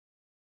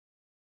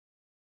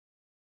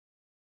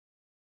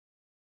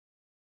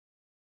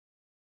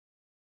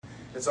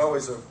It's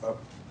always a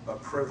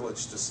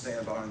privilege to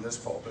stand behind this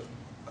pulpit.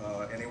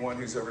 Anyone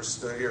who's ever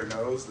stood here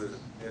knows that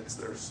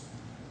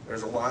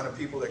there's a line of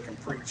people that can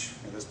preach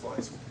in this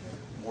place.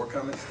 More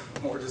coming,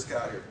 more just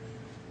got here.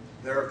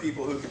 There are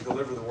people who can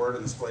deliver the word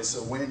in this place.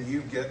 So when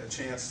you get a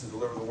chance to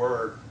deliver the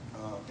word,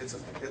 it's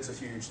a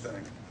huge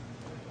thing.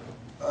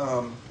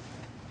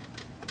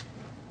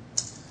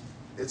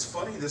 It's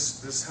funny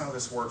this how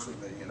this works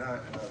with me, and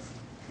I've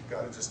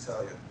got to just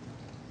tell you.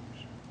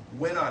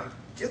 When I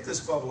get this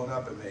bubbling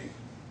up in me,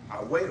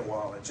 I wait a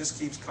while, and it just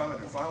keeps coming,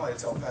 and finally I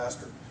tell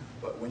Pastor.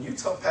 But when you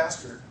tell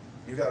Pastor,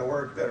 you got a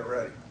word better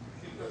ready,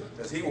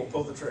 because he will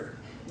pull the trigger.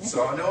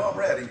 So I know I'm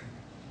ready.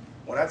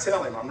 When I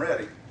tell him I'm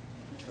ready,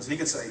 because he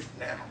could say,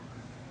 now.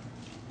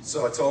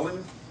 So I told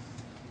him,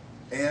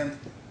 and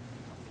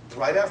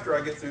right after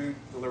I get through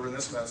delivering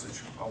this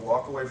message, I'll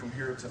walk away from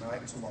here tonight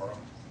and tomorrow.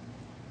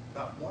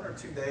 About 1 or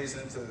 2 days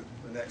into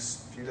the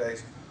next few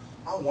days,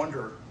 I'll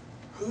wonder,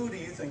 who do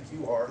you think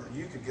you are that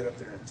you could get up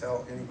there and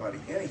tell anybody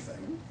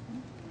anything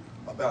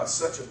about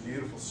such a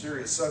beautiful,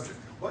 serious subject?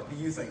 What do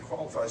you think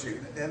qualifies you?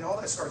 And all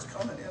that starts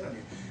coming in on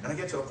you. And I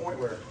get to a point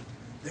where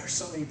there's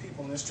so many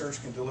people in this church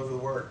who can deliver the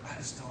word. I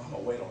just know I'm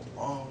going to wait a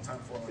long time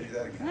before I'm going to do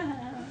that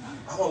again.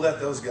 I'm going to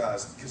let those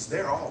guys, because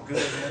they're all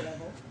good. Man.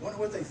 Wonder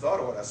what they thought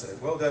of what I said.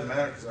 Well, it doesn't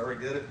matter because I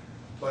already did it.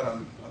 But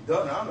I'm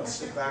done. I'm going to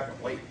sit back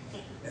and wait.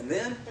 And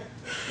then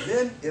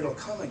it'll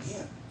come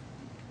again.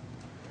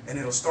 And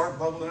it'll start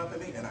bubbling up in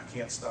me, and I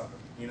can't stop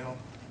it. You know,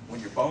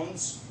 when your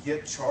bones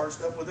get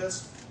charged up with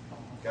this,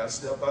 you got to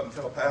step up and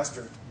tell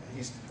Pastor, and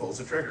he pulls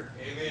the trigger.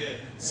 Amen.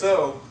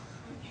 So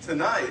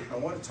tonight, I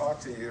want to talk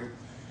to you,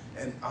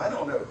 and I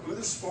don't know who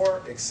this is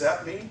for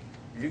except me.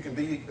 You can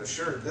be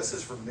assured this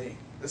is for me.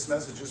 This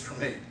message is for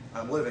me.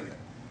 I'm living it.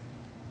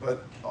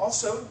 But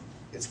also,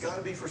 it's got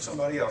to be for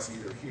somebody else,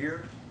 either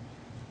here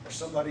or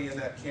somebody in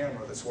that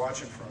camera that's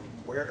watching from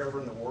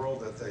wherever in the world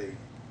that they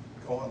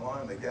go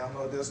online, they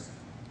download this.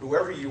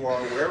 Whoever you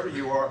are, wherever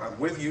you are, I'm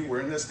with you.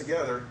 We're in this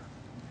together.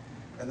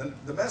 And then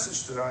the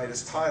message tonight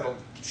is titled,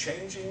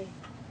 Changing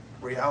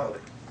Reality.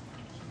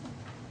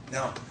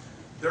 Now,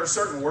 there are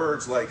certain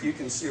words, like you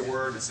can see a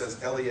word that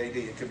says L-E-A-D.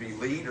 It could be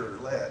lead or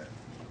led.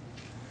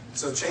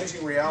 So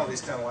changing reality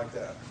is kind of like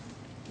that.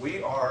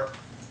 We are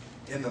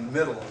in the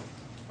middle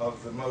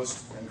of the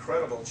most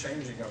incredible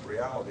changing of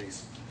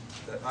realities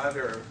that I've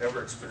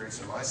ever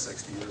experienced in my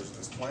 60 years on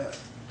this planet.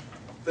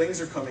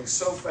 Things are coming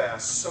so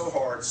fast, so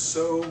hard,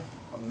 so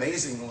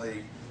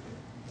amazingly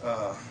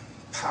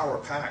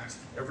power-packed.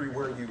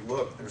 Everywhere you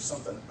look, there's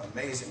something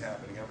amazing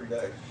happening every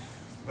day.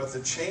 But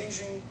the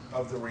changing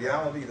of the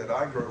reality that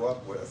I grew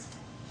up with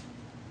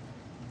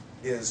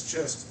is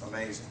just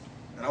amazing.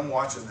 And I'm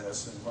watching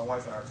this, and my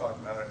wife and I are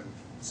talking about it, and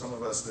some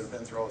of us that have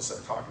been through all this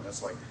are talking,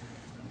 it's like,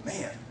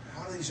 man,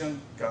 how do these young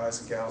guys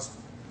and gals,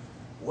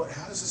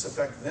 how does this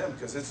affect them?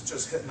 Because it's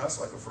just hitting us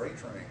like a freight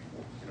train.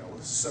 You know,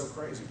 this is so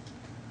crazy.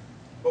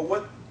 But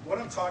what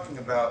I'm talking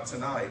about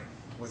tonight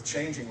with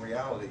changing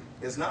reality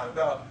is not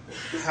about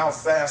how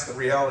fast the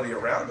reality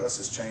around us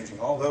is changing,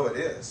 although it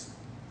is,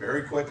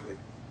 very quickly.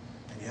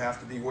 And you have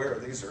to be aware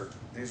these are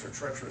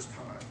treacherous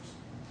times,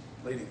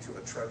 leading to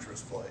a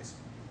treacherous place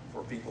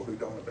for people who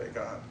don't obey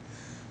God.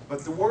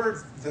 But the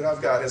word that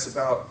I've got is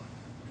about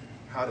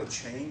how to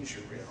change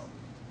your reality.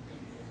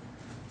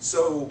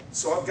 So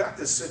I've got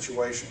this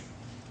situation,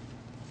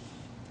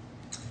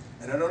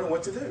 and I don't know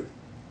what to do.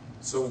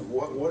 So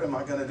what am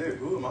I going to do?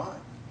 Who am I?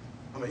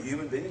 I'm a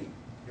human being.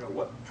 You know,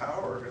 what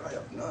power do I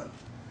have? None.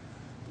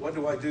 What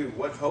do I do?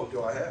 What hope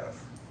do I have?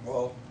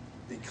 Well,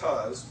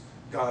 because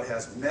God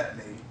has met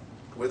me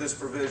with His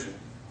provision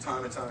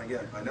time and time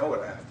again. I know what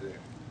I have to do.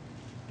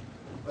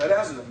 But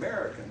as an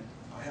American,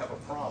 I have a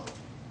problem.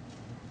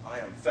 I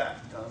am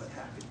fat, dumb, and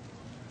happy.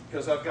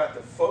 Because I've got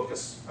to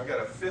focus. I've got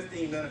a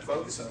 15-minute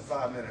focus and a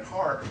 5-minute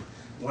heart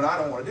when I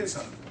don't want to do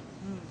something.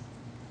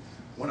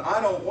 When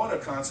I don't want to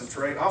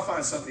concentrate, I'll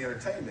find something to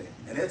entertain me.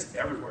 And it's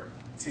everywhere.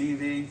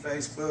 TV,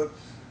 Facebook,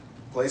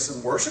 play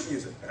some worship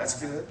music. That's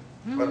good.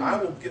 But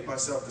I will get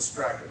myself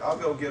distracted. I'll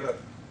go get a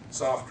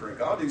soft drink.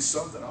 I'll do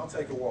something. I'll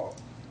take a walk.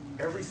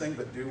 Everything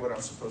but do what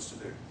I'm supposed to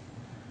do.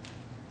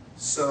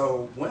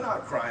 So when I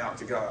cry out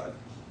to God,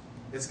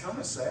 it's kind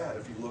of sad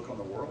if you look on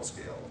the world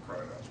scale of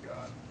crying out to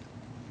God.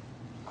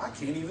 I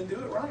can't even do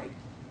it right.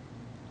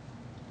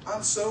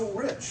 I'm so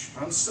rich.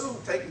 I'm so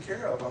taken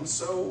care of. I'm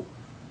so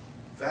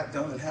fat,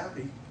 dumb, and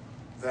happy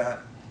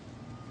that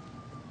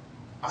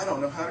I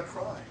don't know how to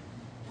cry.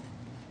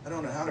 I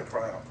don't know how to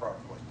cry out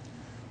properly.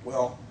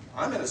 Well,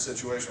 I'm in a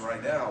situation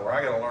right now where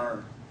I got to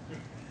learn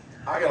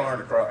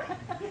to cry.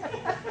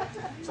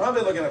 So I've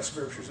been looking up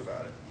scriptures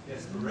about it.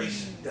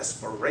 Desperation.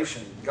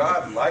 Desperation.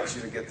 God likes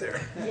you to get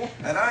there.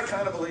 And I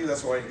kind of believe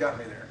that's why He got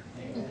me there.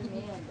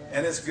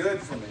 And it's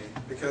good for me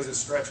because it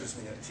stretches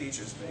me, it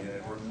teaches me, and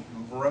it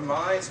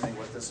reminds me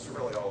what this is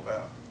really all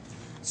about.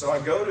 So I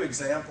go to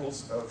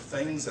examples of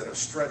things that have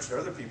stretched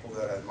other people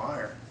that I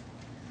admire.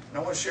 And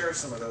I want to share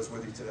some of those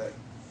with you tonight.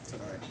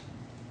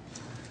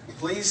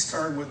 Please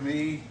turn with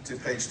me to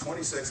page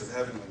 26 of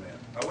Heavenly Man.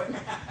 Oh, wait.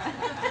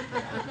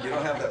 You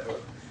don't have that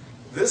book.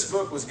 This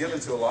book was given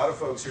to a lot of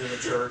folks here in the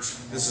church.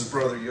 This is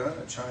Brother Yun,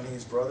 a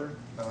Chinese brother.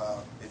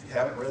 If you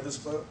haven't read this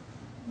book,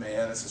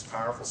 man, this is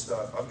powerful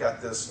stuff. I've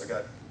got this. I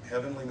got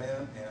Heavenly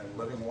Man and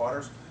Living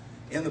Waters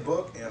in the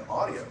book and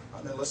audio.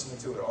 I've been listening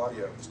to it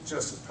audio. It's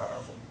just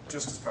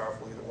as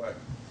powerful either way.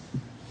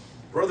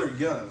 Brother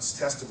Yun's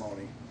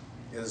testimony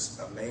is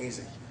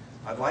amazing.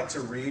 I'd like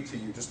to read to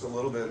you just a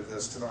little bit of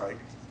this tonight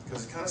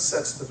because it kind of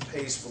sets the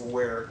pace for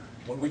where,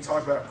 when we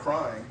talk about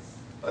crying,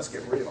 let's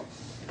get real.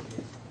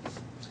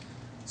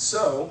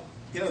 So,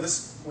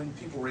 this, when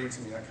people read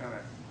to me, I kind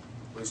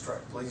of lose track.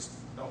 Please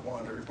don't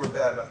wander. We're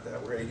bad about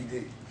that. We're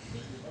ADD.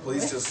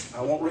 Please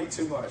I won't read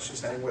too much.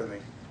 Just hang with me.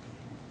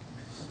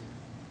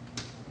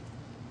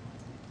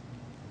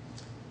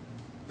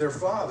 Their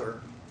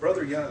father,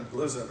 Brother Yun,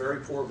 lives in a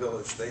very poor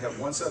village. They have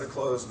one set of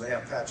clothes and they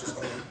have patches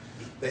on them.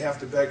 They have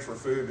to beg for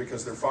food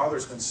because their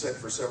father's been sick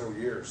for several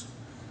years.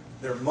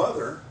 Their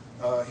mother,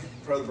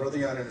 Brother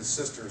Yun and his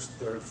sisters,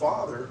 their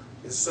father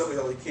is so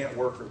ill he can't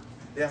work.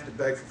 They have to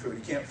beg for food.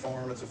 He can't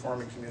farm. It's a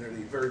farming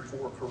community. Very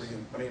poor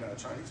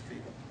Chinese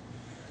people.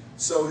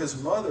 So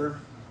his mother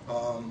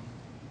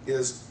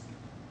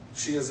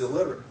she is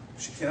illiterate.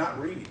 She cannot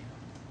read.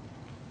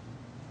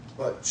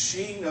 But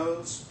she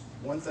knows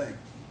one thing.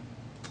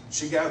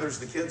 She gathers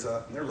the kids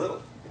up, and they're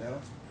little,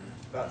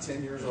 about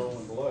 10 years old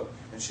and below.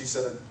 And she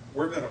said,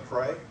 we're going to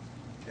pray.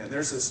 And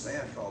there's this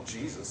man called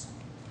Jesus.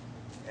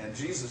 And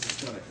Jesus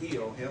is going to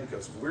heal him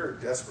because we're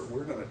desperate.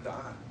 We're going to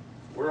die.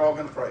 We're all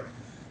going to pray.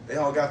 They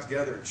all got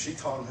together, and she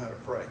taught them how to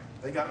pray.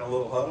 They got in a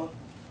little huddle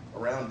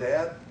around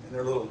Dad in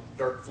their little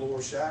dirt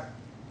floor shack,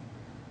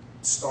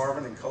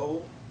 starving and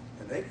cold,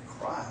 and they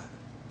cried.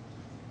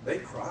 They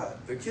cried.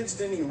 The kids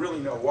didn't even really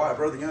know why.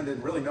 Brother Yun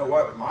didn't really know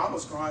why, but Mom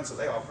was crying, so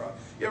they all cried.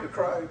 You ever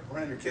cry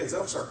around your kids?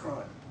 They'll start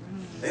crying.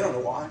 They don't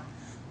know why.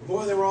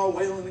 Boy, they were all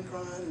wailing and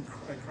crying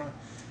and crying.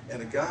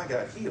 And the guy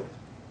got healed.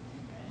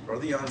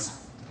 Brother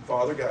Yun's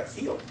father got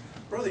healed.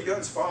 Brother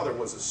Yun's father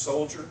was a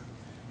soldier.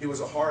 He was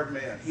a hard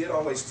man. He had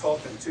always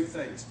taught them two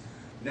things.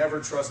 Never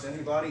trust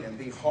anybody and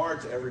be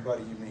hard to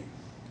everybody you meet.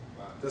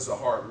 This is a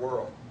hard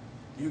world.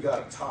 You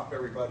got to top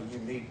everybody you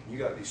meet. You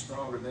got to be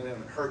stronger than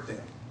them and hurt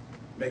them.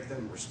 Make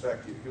them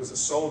respect you. He was a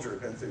soldier,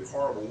 been through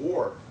horrible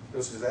war.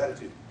 This was his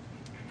attitude.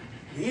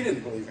 He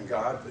didn't believe in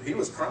God, but he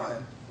was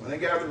crying. When they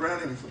gathered around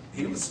him,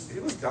 he was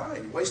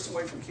dying, wasting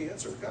away from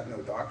cancer. Got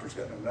no doctors,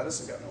 got no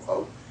medicine, got no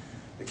hope.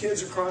 The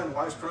kids are crying, the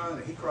wife's crying,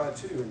 and he cried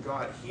too, and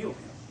God healed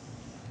him.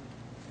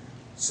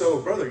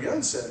 So Brother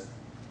Yun said,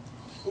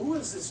 who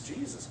is this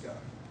Jesus guy?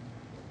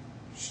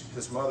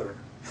 His mother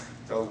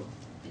told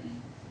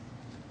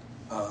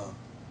him.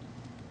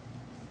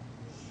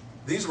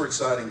 These were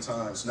exciting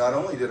times. Not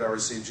only did I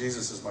receive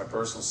Jesus as my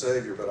personal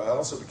Savior, but I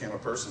also became a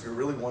person who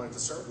really wanted to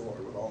serve the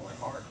Lord with all my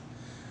heart.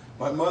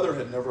 My mother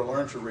had never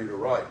learned to read or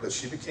write, but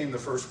she became the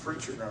first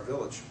preacher in our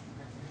village.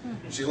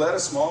 She led a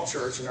small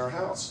church in our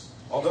house.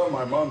 Although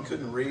my mom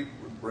couldn't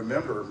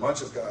remember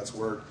much of God's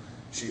Word,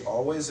 she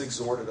always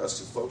exhorted us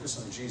to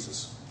focus on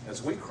Jesus.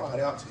 As we cried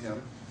out to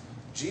Him,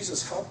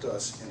 Jesus helped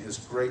us in His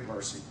great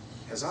mercy.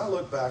 As I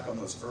look back on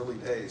those early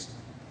days,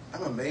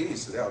 I'm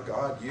amazed at how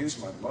God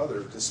used my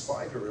mother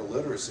despite her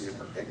illiteracy and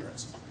her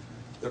ignorance.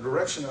 The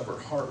direction of her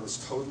heart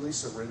was totally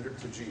surrendered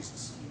to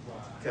Jesus.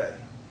 Okay,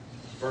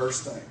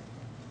 first thing.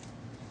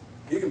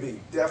 You can be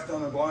deaf,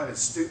 dumb, and blind and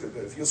stupid,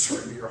 but if you'll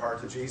surrender your heart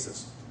to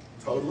Jesus,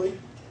 totally,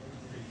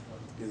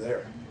 you're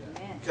there.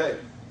 Okay,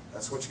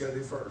 that's what you got to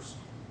do first.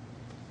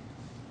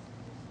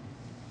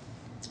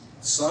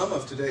 Some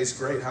of today's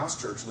great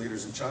house church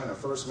leaders in China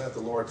first met the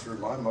Lord through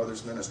my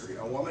mother's ministry.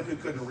 A woman who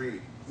couldn't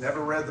read,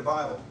 never read the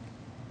Bible.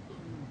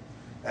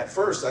 At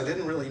first, I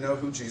didn't really know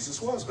who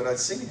Jesus was, but I'd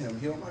seen Him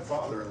heal my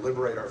father and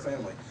liberate our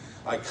family.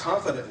 I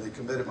confidently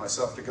committed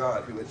myself to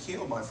God, who had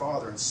healed my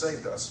father and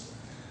saved us.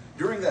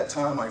 During that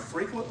time, I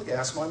frequently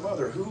asked my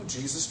mother who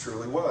Jesus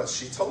truly was.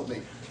 She told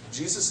me,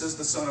 Jesus is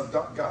the Son of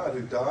God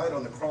who died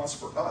on the cross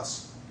for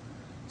us,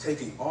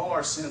 taking all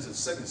our sins and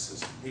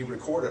sicknesses. He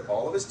recorded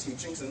all of His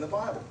teachings in the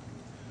Bible.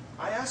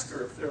 I asked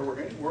her if there were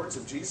any words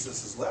of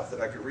Jesus' left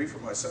that I could read for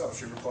myself.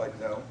 She replied,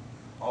 no,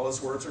 all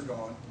His words are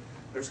gone.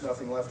 There's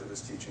nothing left of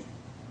His teaching.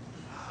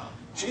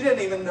 She didn't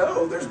even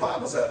know there's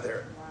Bibles out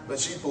there, but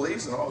she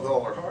believes in all with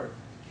all her heart.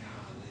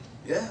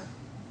 Yeah.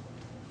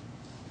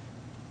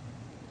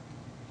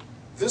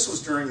 This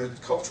was during the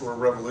Cultural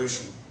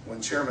Revolution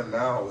when Chairman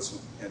Mao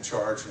was in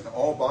charge and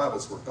all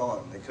Bibles were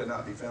gone. They could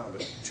not be found.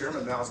 But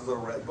Chairman Mao's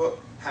little red book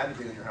had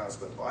to be in your house,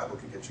 but a Bible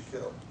could get you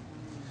killed.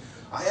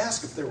 I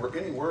asked if there were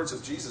any words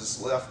of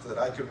Jesus left that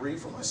I could read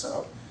for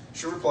myself.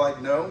 She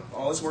replied, no,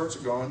 all His words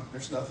are gone.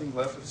 There's nothing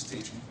left of His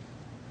teaching.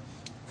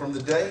 From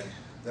the day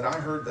that I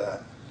heard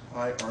that,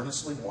 I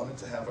earnestly wanted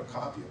to have a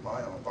copy of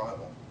my own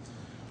Bible.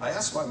 I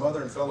asked my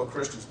mother and fellow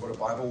Christians what a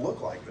Bible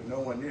looked like, but no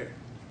one knew.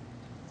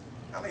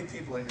 How many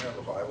people in here have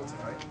a Bible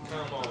tonight?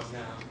 Come on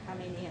now. How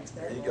many hands?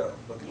 There you go.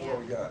 Look at what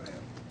we got, man.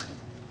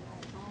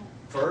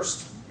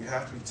 First, you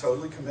have to be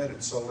totally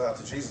committed, sold out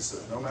to Jesus.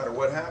 So no matter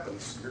what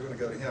happens, you're going to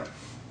go to Him.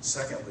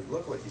 Secondly,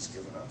 look what He's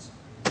given us.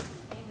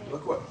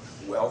 Look what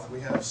wealth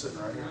we have sitting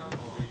right here.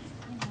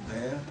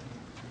 Man,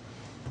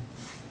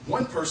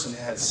 One person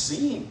had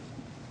seen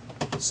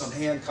some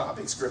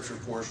hand-copied scripture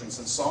portions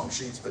and song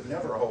sheets, but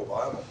never a whole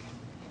Bible.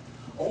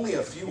 Only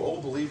a few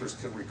old believers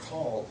could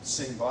recall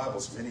seeing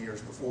Bibles many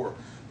years before.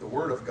 The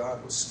Word of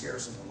God was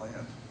scarce in the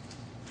land.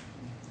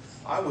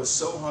 I was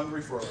so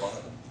hungry for a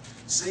Bible.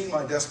 Seeing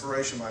my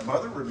desperation, my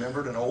mother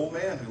remembered an old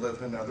man who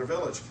lived in another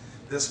village.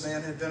 This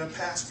man had been a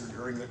pastor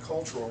during the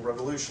Cultural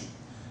Revolution.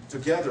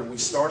 Together, we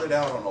started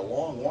out on a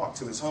long walk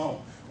to his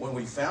home. When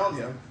we found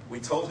him, we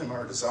told him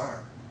our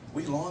desire.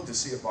 We longed to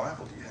see a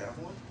Bible. Do you have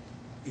one?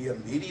 He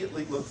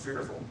immediately looked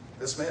fearful.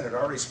 This man had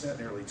already spent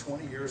nearly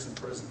 20 years in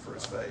prison for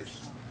his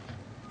faith.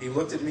 He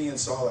looked at me and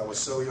saw that I was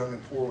so young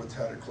and poor with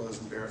tattered clothes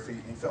and bare feet,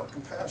 and he felt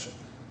compassion.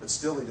 But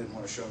still, he didn't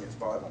want to show me his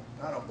Bible.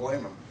 I don't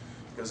blame him,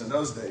 because in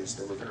those days,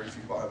 there were very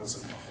few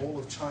Bibles in the whole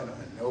of China,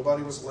 and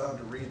nobody was allowed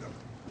to read them.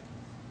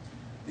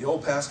 The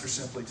old pastor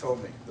simply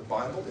told me, the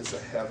Bible is a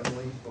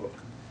heavenly book.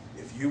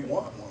 If you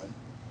want one,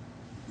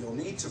 you'll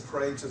need to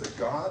pray to the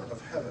God of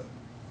heaven.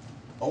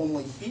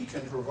 Only He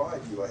can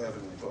provide you a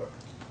heavenly book.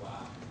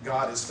 Wow.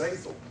 God is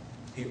faithful.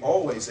 He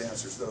always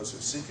answers those who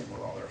seek Him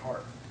with all their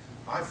heart.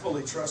 I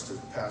fully trusted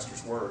the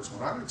pastor's words.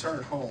 When I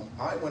returned home,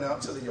 I went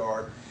out to the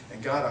yard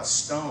and got a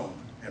stone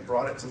and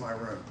brought it to my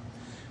room.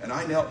 And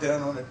I knelt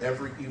down on it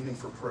every evening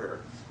for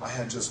prayer. I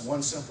had just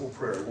one simple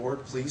prayer.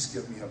 Lord, please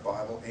give me a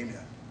Bible.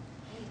 Amen.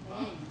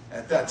 Amen.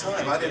 At that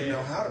time, I didn't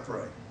know how to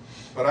pray.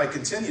 But I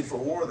continued for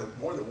more than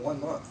 1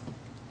 month.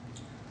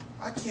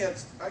 I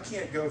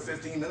can't go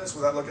 15 minutes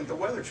without looking at the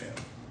Weather Channel.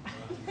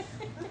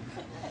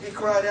 He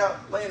cried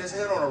out, laying his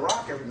head on a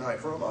rock every night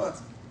for a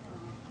month.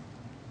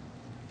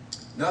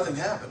 Nothing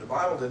happened. The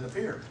Bible didn't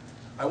appear.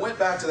 I went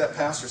back to that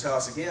pastor's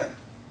house again.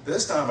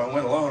 This time I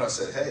went alone. I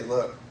said, hey,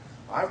 look,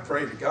 I've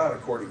prayed to God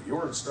according to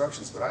your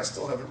instructions, but I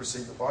still haven't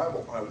received the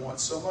Bible. I want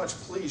so much.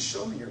 Please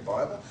show me your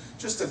Bible.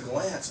 Just a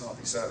glance and I'll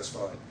be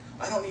satisfied.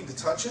 I don't need to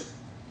touch it.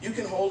 You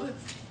can hold it,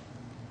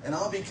 and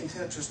I'll be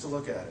content just to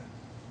look at it.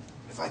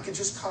 If I could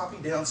just copy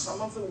down some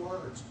of the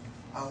words,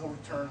 I will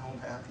return home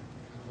happy.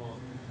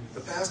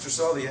 The pastor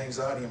saw the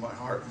anxiety in my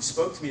heart. He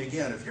spoke to me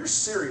again. If you're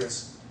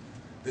serious,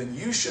 then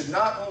you should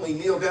not only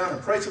kneel down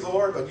and pray to the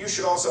Lord, but you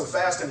should also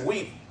fast and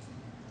weep.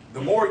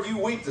 The more you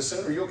weep, the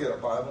sooner you'll get a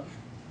Bible.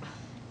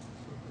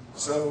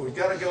 So we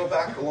got to go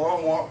back, a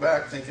long walk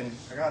back, thinking,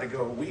 I got to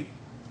go weep.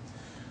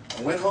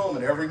 I went home,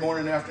 and every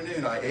morning and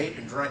afternoon I ate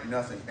and drank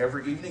nothing.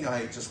 Every evening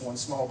I ate just one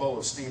small bowl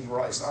of steamed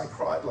rice. I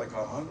cried like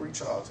a hungry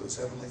child to his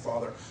heavenly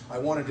Father. I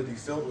wanted to be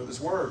filled with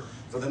His Word.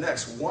 For the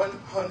next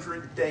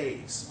 100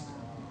 days,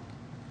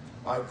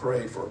 I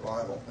prayed for a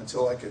Bible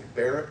until I could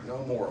bear it no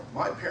more.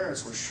 My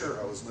parents were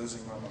sure I was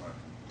losing my mind.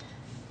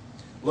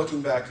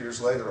 Looking back years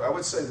later, I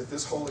would say that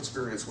this whole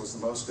experience was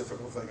the most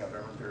difficult thing I've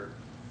ever endured.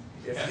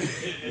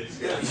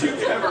 If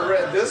you've ever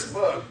read this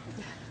book,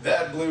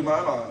 that blew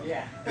my mind.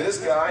 Yeah. This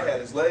guy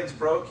had his legs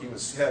broke. He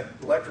had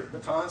electric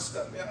batons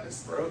stuck down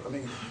his throat. I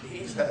mean,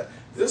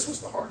 this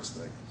was the hardest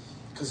thing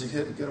because he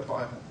didn't get a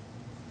Bible.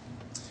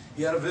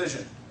 He had a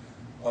vision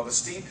of a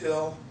steep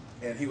hill,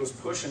 and he was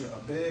pushing a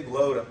big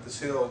load up this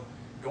hill,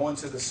 going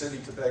to the city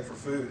to beg for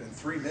food. And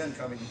 3 men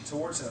coming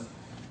towards him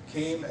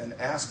came and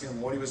asked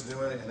him what he was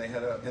doing. And they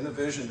had in the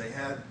vision, they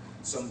had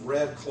some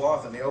red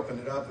cloth, and they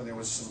opened it up, and there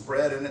was some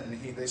bread in it.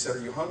 And they said,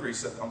 "Are you hungry?" He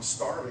said, "I'm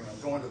starving. I'm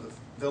going to the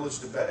village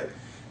to beg."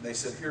 And they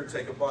said, "Here,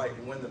 take a bite."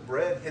 And when the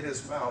bread hit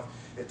his mouth,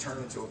 it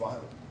turned into a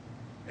Bible.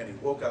 And he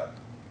woke up.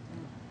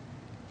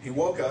 He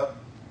woke up,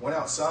 went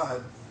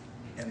outside,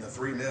 and the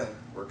 3 men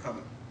were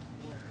coming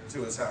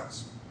to his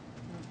house.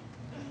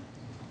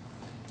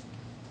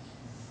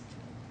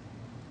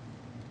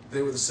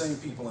 They were the same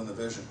people in the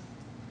vision.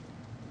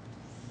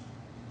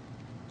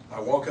 I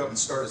woke up and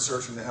started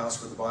searching the house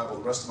for the Bible.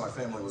 The rest of my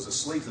family was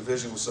asleep. The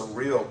vision was so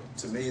real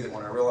to me that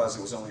when I realized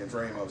it was only a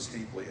dream, I was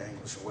deeply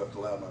anguished and wept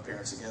aloud. My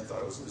parents again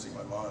thought I was losing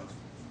my mind.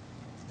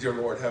 Dear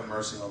Lord, have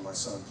mercy on my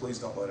son. Please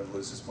don't let him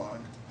lose his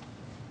mind.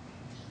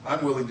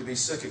 I'm willing to be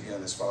sick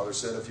again, his father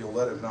said. If you'll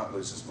let him not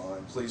lose his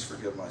mind, please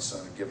forgive my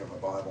son and give him a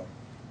Bible.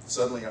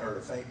 Suddenly I heard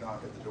a faint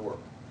knock at the door.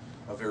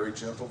 A very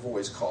gentle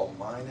voice called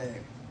my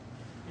name.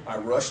 I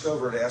rushed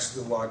over and asked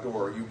the locked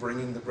door, "Are you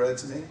bringing the bread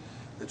to me?"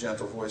 The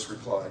gentle voice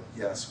replied,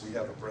 "Yes, we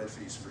have a bread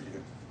feast for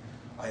you."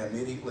 I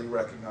immediately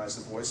recognized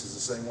the voice as the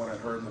same one I'd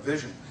heard in the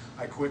vision.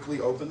 I quickly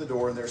opened the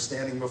door, and there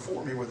standing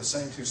before me were the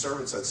same 2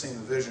 servants I'd seen in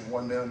the vision.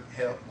 One man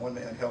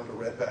held a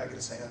red bag in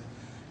his hand,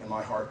 and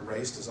my heart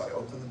raced as I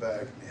opened the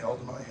bag and held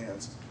in my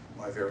hands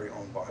my very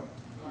own Bible.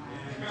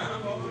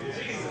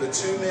 The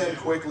 2 men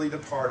quickly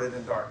departed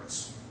in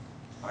darkness.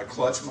 I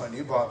clutched my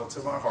new Bible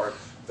to my heart,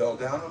 fell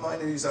down on my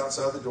knees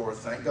outside the door,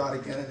 thanked God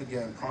again and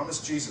again,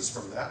 promised Jesus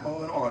from that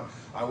moment on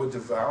I would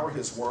devour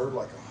His Word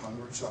like a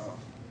hungry child.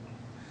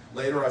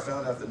 Later I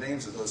found out the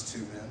names of those 2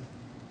 men.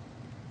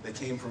 They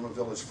came from a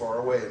village far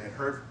away and had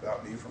heard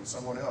about me from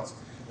someone else.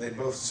 They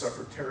both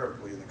suffered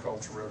terribly in the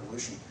Cultural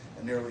Revolution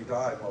and nearly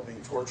died while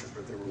being tortured,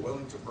 but they were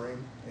willing to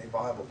bring a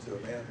Bible to a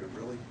man who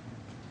really...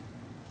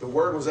 The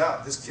word was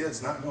out. This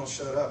kid's not going to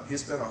shut up. He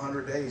spent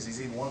 100 days. He's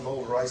eating 1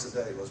 bowl of rice a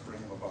day. Let's bring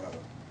him a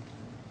Bible.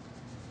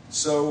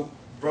 So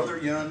Brother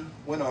Yun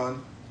went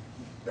on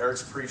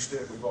Barrett's preached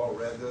it. We've all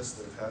read this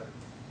that have had it.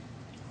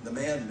 The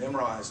man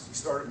memorized. He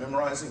started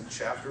memorizing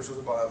chapters of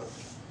the Bible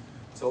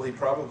until he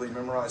probably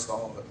memorized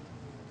all of it.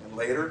 And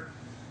later,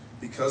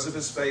 because of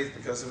his faith,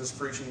 because of his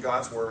preaching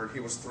God's word, he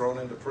was thrown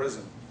into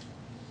prison.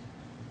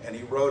 And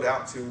he wrote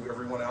out to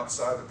everyone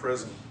outside the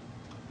prison,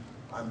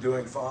 I'm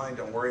doing fine,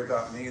 don't worry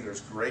about me,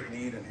 there's great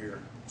need in here.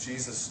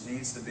 Jesus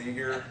needs to be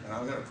here, and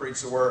I'm going to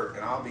preach the word,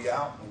 and I'll be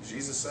out when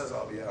Jesus says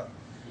I'll be out.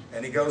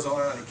 And he goes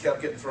on, and he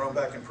kept getting thrown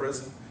back in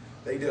prison.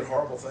 They did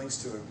horrible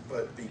things to him,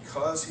 but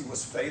because he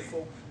was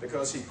faithful,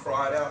 because he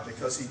cried out,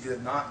 because he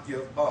did not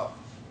give up,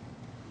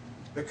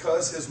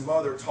 because his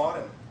mother taught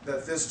him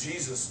that this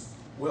Jesus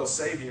will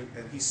save you,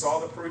 and he saw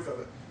the proof of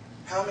it.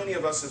 How many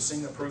of us have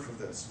seen the proof of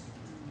this?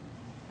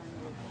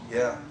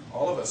 Yeah,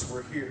 all of us,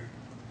 we're here.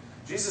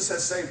 Jesus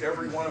has saved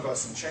every one of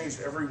us and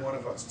changed every one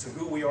of us to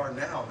who we are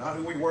now. Not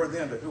who we were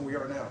then, but who we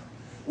are now.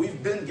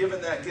 We've been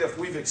given that gift.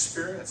 We've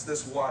experienced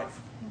this life.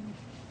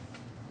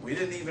 We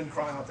didn't even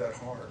cry out that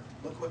hard.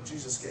 Look what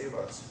Jesus gave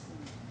us.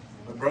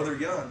 But Brother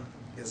Young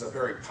is a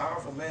very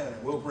powerful man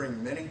and will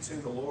bring many to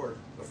the Lord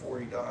before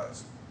he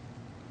dies.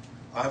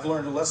 I've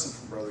learned a lesson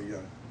from Brother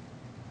Young.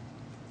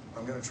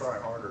 I'm going to try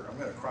harder. I'm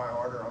going to cry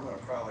harder. I'm going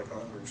to cry like a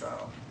hungry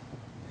child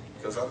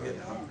because I'm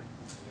getting hungry.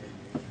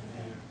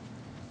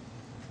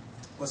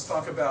 Let's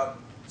talk about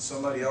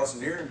somebody else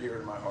near and dear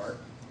to my heart,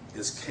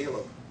 is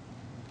Caleb,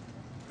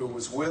 who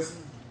was with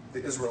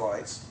the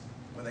Israelites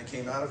when they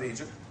came out of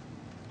Egypt.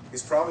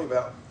 He's probably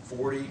about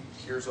 40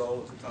 years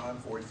old at the time,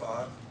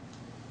 45.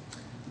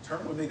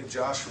 Turn with me to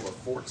Joshua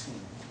 14.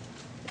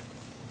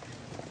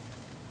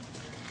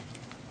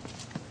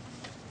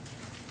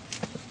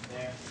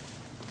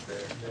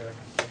 There.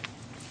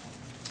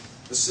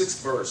 The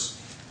 6th verse.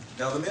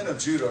 Now the men of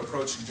Judah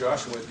approached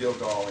Joshua at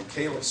Gilgal, and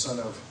Caleb, son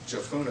of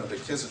Jephunneh the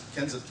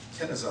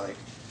Kenizzite,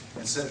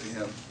 and said to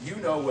him, You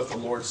know what the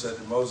Lord said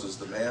to Moses,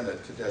 the man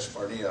at Kadesh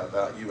Barnea,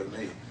 about you and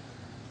me.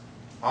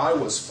 I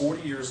was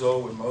 40 years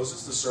old when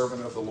Moses, the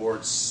servant of the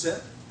Lord,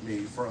 sent me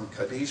from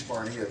Kadesh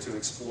Barnea to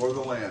explore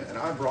the land, and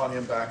I brought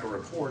him back a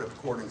report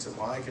according to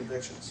my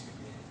convictions.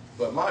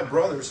 But my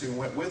brothers who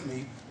went with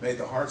me made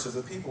the hearts of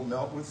the people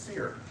melt with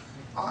fear.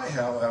 I,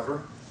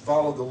 however,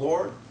 followed the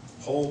Lord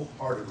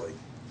wholeheartedly.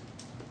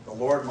 The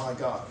Lord my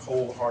God,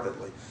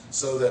 wholeheartedly.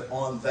 So that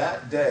on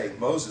that day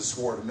Moses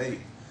swore to me,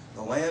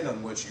 the land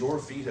on which your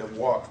feet have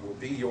walked will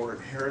be your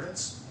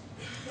inheritance,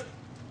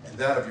 and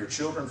that of your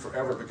children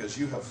forever, because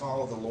you have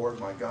followed the Lord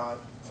my God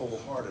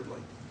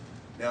wholeheartedly.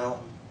 Now,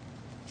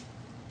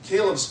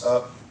 Caleb's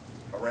up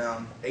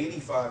around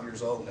 85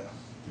 years old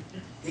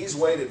now. He's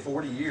waited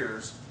 40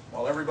 years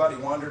while everybody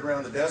wandered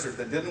around the desert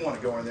that didn't want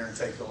to go in there and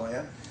take the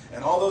land.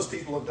 And all those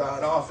people have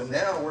died off, and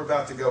now we're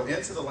about to go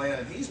into the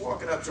land, and he's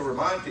walking up to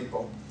remind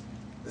people,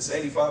 this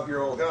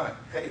 85-year-old guy,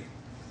 hey,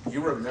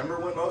 you remember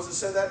when Moses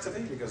said that to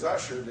me? Because I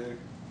sure do.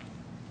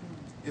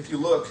 If you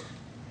look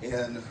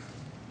in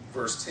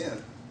verse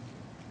 10,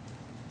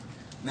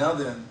 now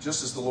then,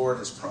 just as the Lord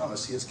has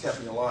promised, he has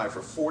kept me alive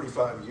for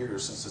 45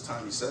 years since the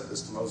time he said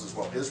this to Moses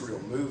while Israel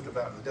moved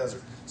about in the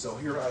desert. So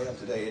here I am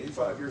today,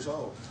 85 years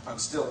old. I'm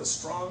still as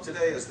strong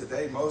today as the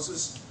day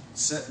Moses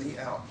sent me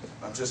out.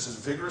 I'm just as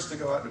vigorous to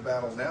go out into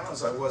battle now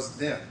as I was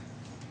then.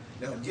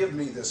 Now give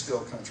me this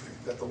hill country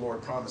that the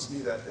Lord promised me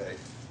that day.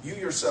 You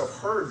yourself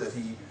heard that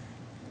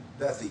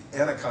the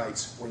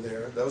Anakites were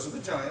there. Those are the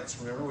giants.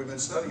 Remember, we've been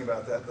studying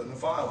about that, the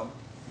Nephilim.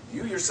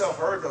 You yourself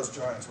heard those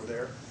giants were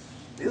there.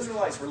 The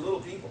Israelites were little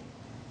people.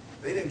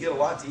 They didn't get a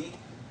lot to eat.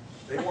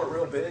 They weren't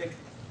real big,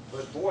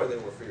 but boy, they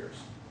were fierce.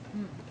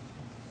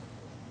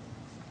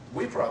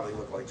 We probably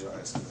look like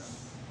giants to them.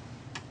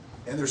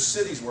 And their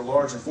cities were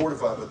large and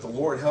fortified, but the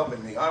Lord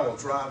helping me, I will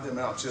drive them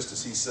out just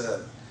as he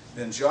said.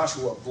 Then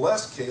Joshua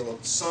blessed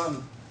Caleb,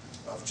 son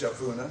of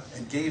Jephunneh,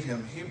 and gave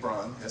him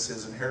Hebron as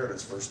his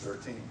inheritance, verse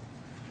 13.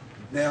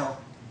 Now,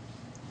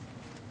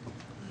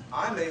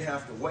 I may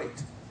have to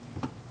wait.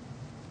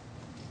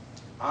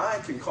 I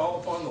can call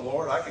upon the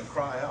Lord. I can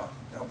cry out.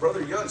 Now,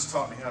 Brother Young's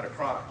taught me how to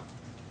cry.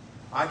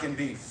 I can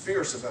be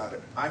fierce about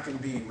it. I can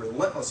be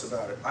relentless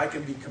about it. I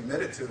can be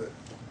committed to it.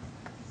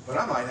 But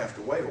I might have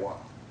to wait a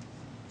while.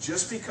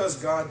 Just because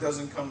God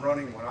doesn't come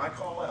running when I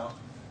call out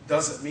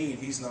doesn't mean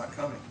he's not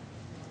coming.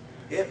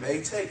 It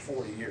may take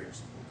 40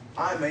 years.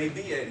 I may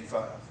be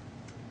 85.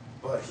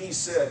 But he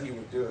said he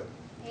would do it.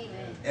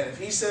 Amen. And if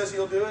he says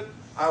he'll do it,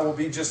 I will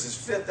be just as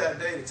fit that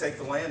day to take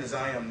the land as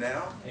I am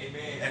now.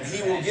 Amen. And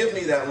he will give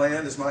me that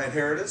land as my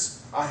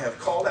inheritance. I have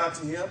called out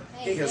to him.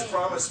 He has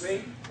promised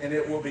me, and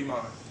it will be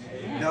mine.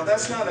 Amen. Now,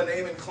 that's not a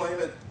name and claim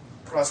it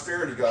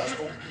prosperity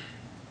gospel,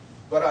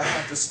 but I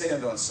have to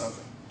stand on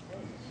something.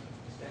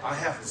 I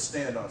have to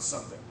stand on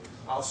something.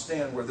 I'll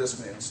stand where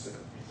this man stood.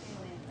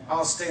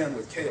 I'll stand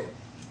with Caleb,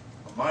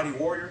 a mighty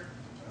warrior,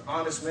 an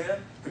honest man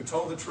who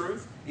told the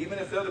truth. Even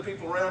if the other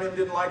people around him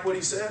didn't like what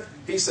he said,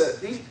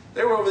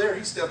 they were over there,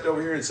 he stepped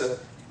over here and said,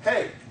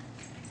 hey,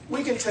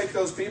 we can take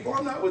those people.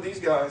 I'm not with these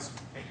guys.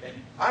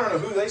 I don't know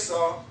who they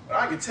saw, but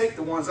I could take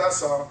the ones I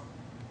saw.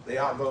 They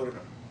outvoted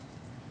him.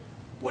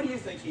 What do you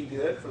think he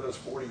did for those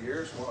 40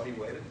 years while he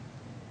waited?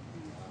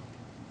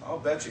 I'll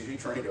bet you he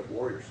trained up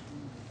warriors.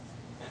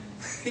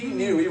 He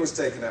knew he was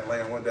taking that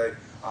land one day.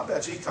 I'll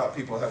bet you he taught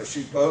people how to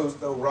shoot bows,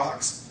 throw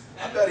rocks.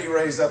 I bet he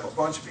raised up a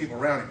bunch of people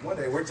around him. One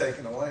day we're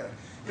taking the land.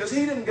 Because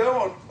he didn't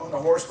go on a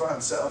horse by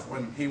himself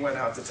when he went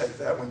out to take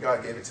that, when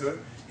God gave it to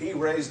him. He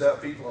raised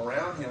up people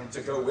around him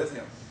to go with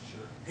him.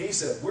 He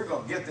said, we're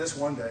going to get this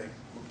one day.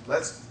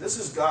 This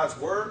is God's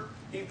word.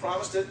 He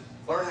promised it.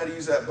 Learn how to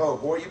use that bow.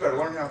 Boy, you better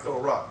learn how to throw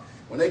a rock.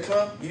 When they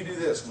come, you do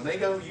this. When they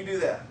go, you do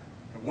that.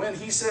 And when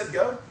he said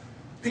go,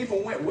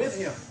 people went with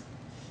him.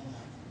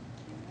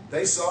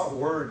 They saw the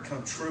word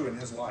come true in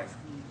his life.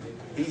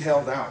 He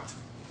held out.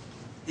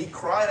 He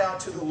cried out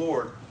to the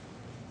Lord.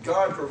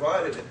 God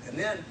provided it. And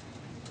then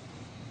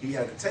he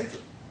had to take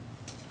it.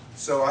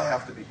 So I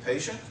have to be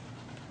patient.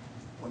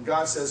 When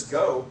God says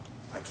go,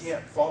 I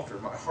can't falter.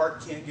 My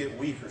heart can't get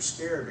weak or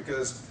scared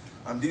because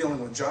I'm dealing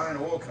with giant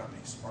oil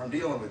companies, or I'm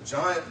dealing with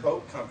giant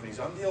boat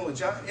companies. I'm dealing with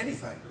giant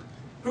anything.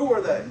 Who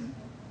are they?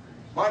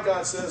 My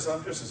God says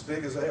I'm just as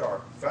big as they are.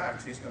 In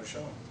fact, he's going to show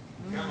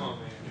them. Come on,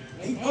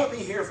 man. He put me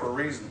here for a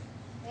reason.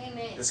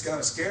 Amen. It's kind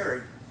of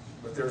scary,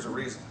 but there's a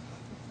reason.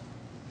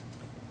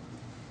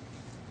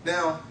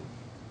 Now,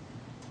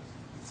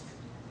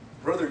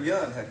 Brother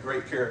Yun had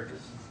great character.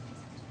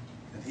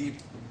 And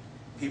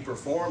he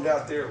performed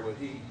out there what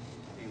he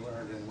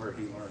learned and where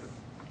he learned it.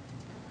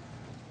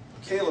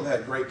 Caleb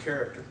had great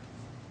character,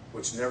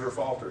 which never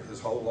faltered his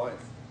whole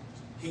life.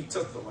 He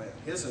took the land.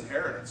 His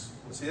inheritance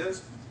was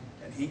his,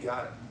 and he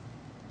got it.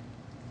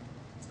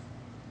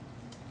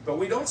 But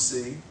we don't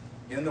see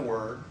in the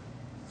Word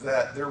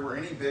that there were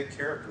any big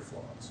character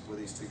flaws with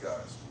these two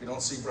guys. We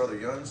don't see Brother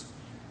Yun's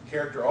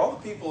character. All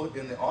the people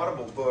in the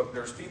Audible book,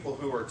 there's people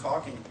who are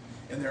talking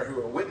in there who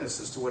are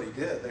witnesses to what he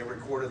did. They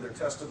recorded their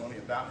testimony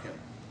about him,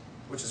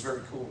 which is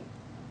very cool.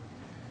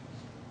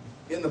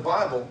 In the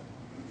Bible,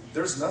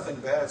 there's nothing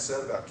bad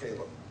said about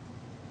Caleb.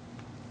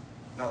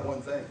 Not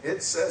one thing.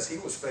 It says he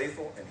was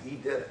faithful and he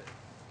did it.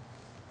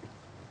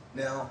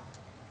 Now,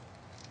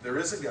 there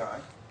is a guy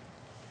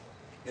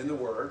in the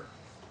Word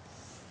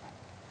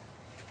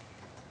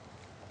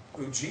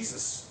who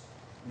Jesus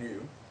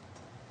knew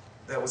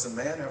that was a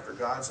man after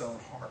God's own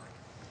heart,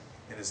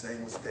 and his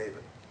name was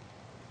David.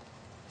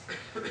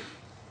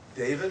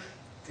 David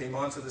came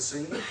onto the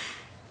scene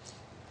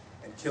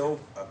and killed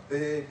a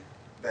big,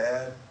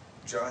 bad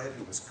giant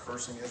who was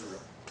cursing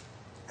Israel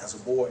as a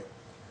boy.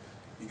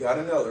 You got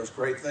to know there's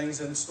great things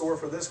in store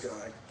for this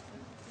guy,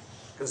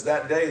 because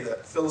that day the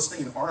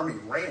Philistine army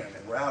ran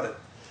and routed,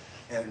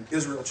 and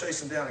Israel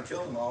chased them down and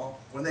killed them all.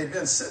 When they'd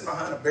been sitting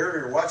behind a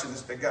barrier watching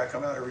this big guy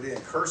come out every day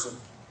and curse him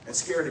and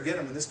scared to get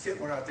him, and this kid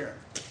went out there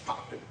and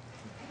popped him,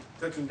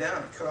 took him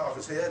down and cut off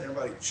his head, and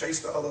everybody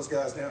chased all those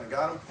guys down and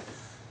got him.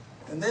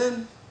 And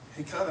then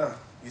he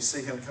you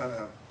see him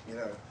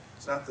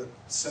it's not the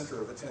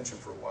center of attention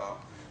for a while,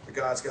 but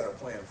God's got a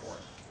plan for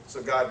him.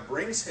 So God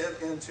brings him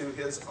into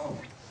his own.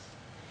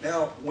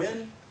 Now,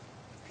 when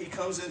he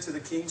comes into the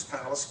king's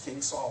palace,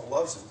 King Saul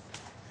loves him,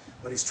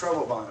 but he's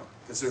troubled by him,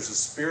 because there's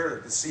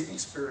a deceiving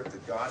spirit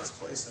that God has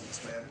placed in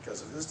this man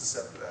because of his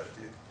deceptive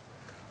attitude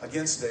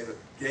against David.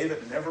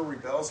 David never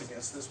rebels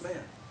against this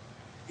man.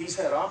 He's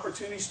had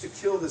opportunities to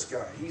kill this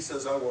guy. He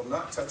says, I will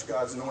not touch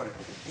God's anointed.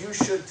 You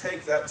should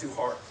take that to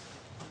heart.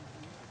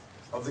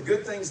 Of the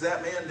good things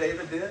that man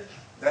David did,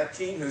 that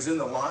king who's in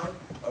the line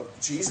of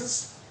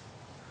Jesus,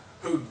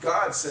 who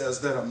God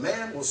says that a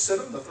man will sit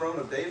on the throne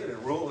of David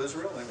and rule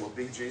Israel, and it will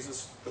be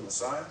Jesus the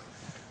Messiah.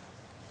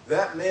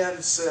 That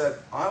man said,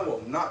 I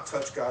will not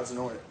touch God's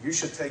anointed. You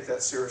should take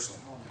that seriously.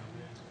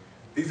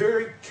 Be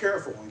very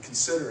careful and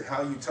consider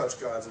how you touch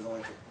God's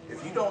anointed.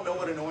 If you don't know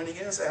what anointing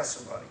is, ask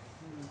somebody.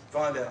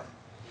 Find out.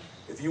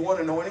 If you want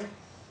anointing,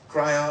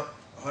 cry out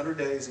 100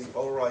 days, eat a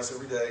bowl of rice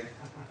every day.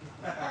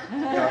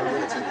 God will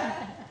give it to you.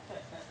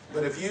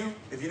 But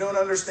if you don't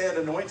understand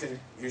anointing,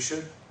 you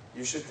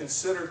should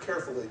consider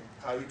carefully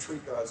how you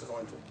treat God's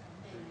anointed.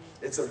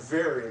 It's a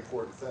very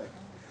important thing.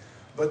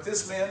 But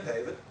this man,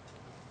 David,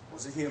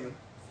 was a human.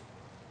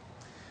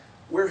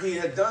 Where he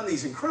had done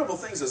these incredible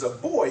things as a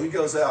boy, he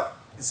goes out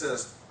and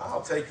says,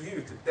 I'll take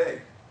you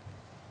today.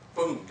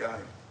 Boom, got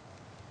him.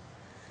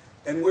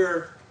 And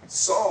where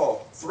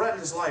Saul threatened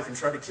his life and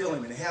tried to kill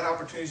him, and he had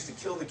opportunities to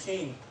kill the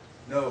king,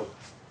 no,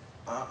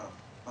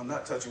 I'm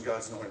not touching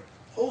God's anointed.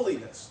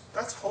 Holiness,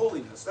 that's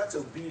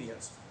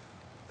obedience.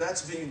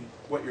 That's being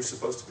what you're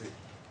supposed to be.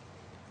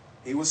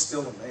 He was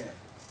still a man.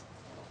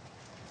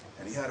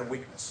 And he had a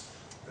weakness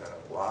that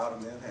a lot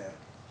of men have.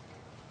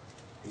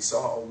 He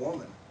saw a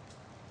woman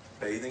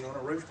bathing on a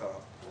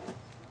rooftop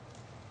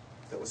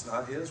that was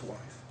not his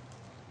wife,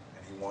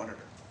 and he wanted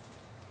her.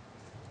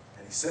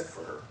 And he sent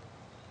for her,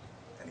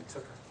 and he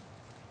took her.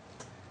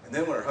 And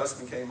then when her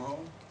husband came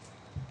home,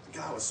 the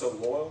guy was so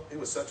loyal. He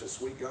was such a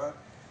sweet guy.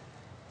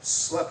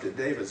 Slept at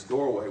David's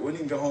doorway. Wouldn't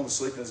even go home and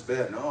sleep in his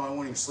bed. No, I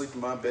won't even sleep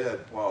in my bed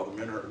while the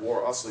men are at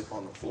war. I'll sleep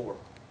on the floor.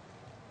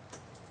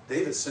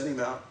 David sent him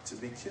out to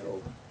be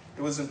killed.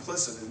 It was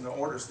implicit in the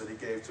orders that he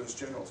gave to his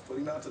generals. Put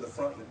him out to the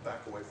front and then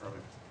back away from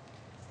him.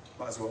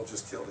 Might as well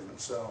just killed him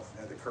himself.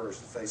 He had the courage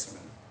to face him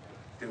and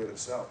do it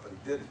himself, but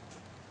he didn't.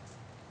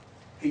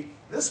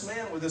 This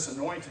man with this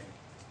anointing,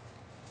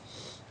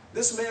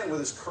 this man with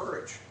his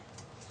courage,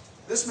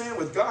 this man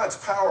with God's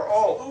power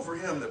all over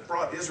him that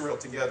brought Israel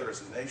together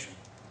as a nation,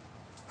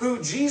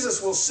 who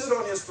Jesus will sit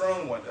on his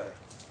throne one day,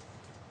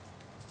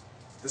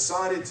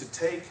 decided to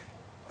take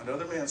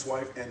another man's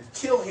wife and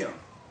kill him.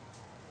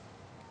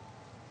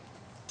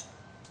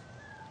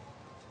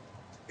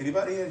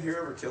 Anybody in here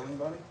ever kill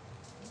anybody?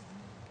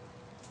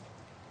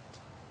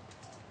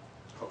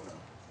 Oh no.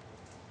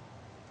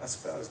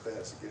 That's about as bad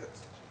as it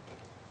gets.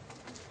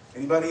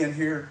 Anybody in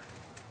here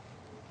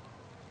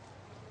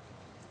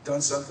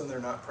done something they're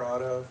not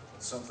proud of?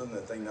 Something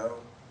that they know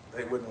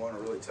they wouldn't want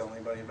to really tell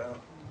anybody about?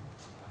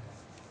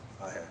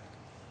 I have.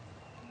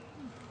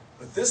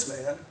 But this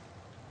man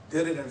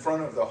did it in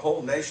front of the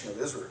whole nation of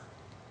Israel.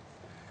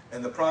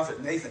 And the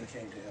prophet Nathan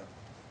came to him.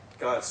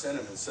 God sent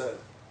him and said,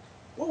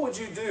 what would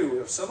you do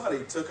if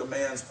somebody took a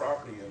man's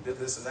property and did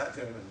this and that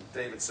to him? And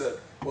David said,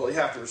 well, you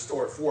have to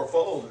restore it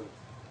fourfold.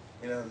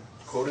 And,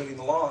 quoting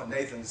the law, and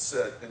Nathan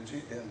said, and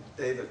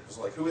David was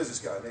like, who is this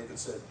guy? Nathan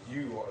said,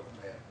 you are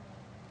the man.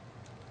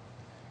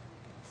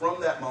 From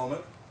that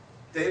moment,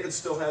 David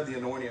still had the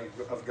anointing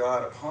of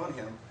God upon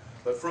him,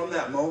 but from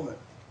that moment,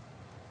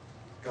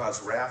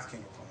 God's wrath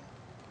came upon him.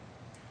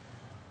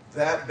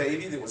 That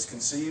baby that was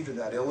conceived in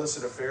that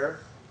illicit affair,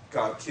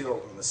 God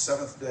killed on the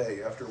 7th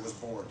day after it was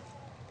born.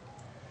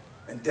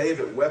 And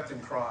David wept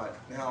and cried.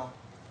 Now,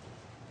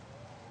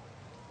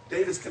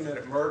 David's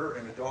committed murder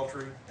and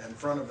adultery in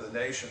front of the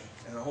nation,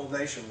 and the whole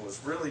nation was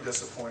really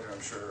disappointed,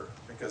 I'm sure,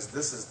 because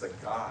this is the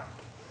guy.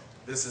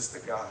 This is the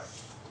guy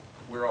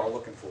we're all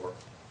looking for.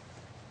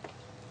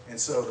 And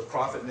so the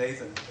prophet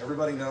Nathan,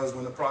 everybody knows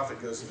when the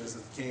prophet goes to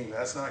visit the king,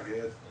 that's not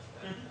good.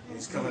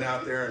 He's coming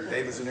out there, and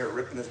David's in there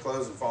ripping his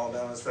clothes and falling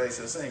down his face.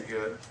 This ain't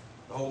good.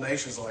 The whole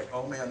nation's like,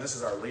 oh man, this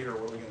is our leader.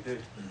 What are we going to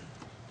do?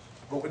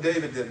 But what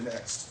David did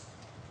next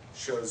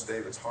shows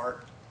David's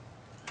heart.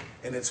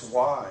 And it's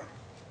why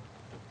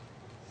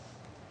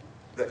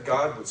that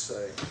God would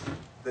say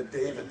that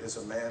David is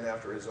a man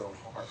after his own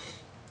heart.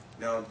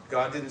 Now,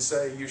 God didn't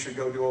say you should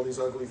go do all these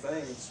ugly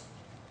things,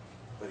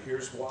 but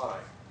here's why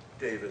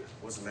David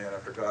was a man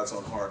after God's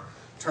own heart.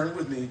 Turn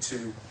with me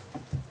to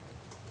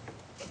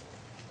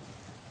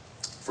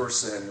 1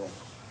 Samuel.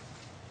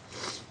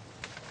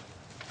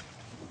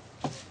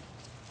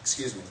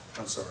 Excuse me,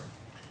 I'm sorry.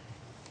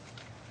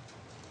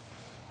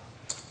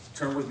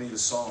 Turn with me to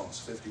Psalms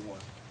 51.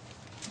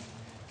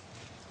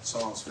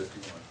 Psalms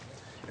 51.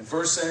 In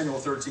 1 Samuel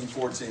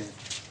 13:14,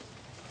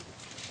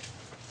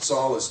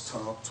 Saul is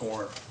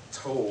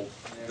told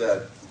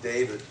that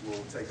David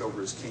will take over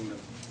his kingdom.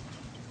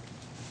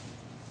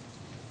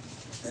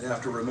 And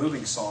after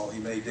removing Saul, he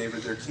made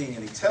David their king,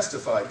 and he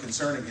testified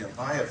concerning him,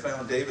 I have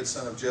found David,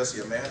 son of Jesse,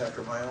 a man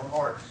after my own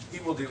heart. He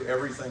will do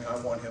everything I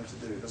want him to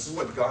do. This is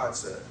what God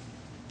said.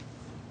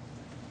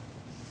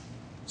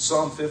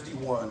 Psalm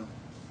 51,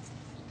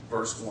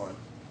 verse 1.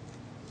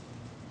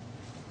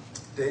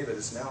 David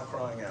is now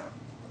crying out,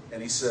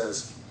 and he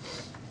says,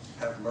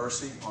 have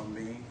mercy on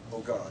me, O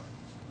God,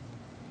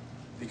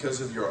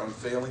 because of your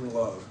unfailing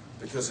love.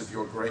 Because of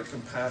your great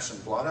compassion,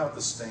 blot out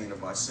the stain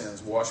of my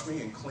sins. Wash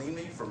me and clean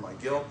me from my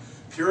guilt.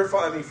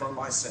 Purify me from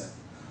my sin.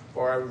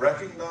 For I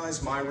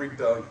recognize my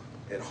rebellion.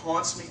 It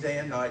haunts me day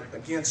and night.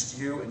 Against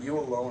you and you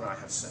alone I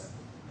have sinned.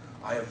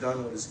 I have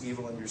done what is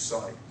evil in your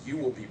sight. You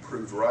will be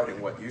proved right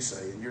in what you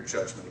say, and your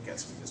judgment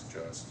against me is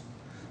just.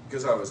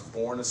 Because I was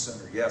born a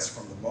sinner, yes,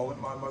 from the moment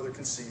my mother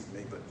conceived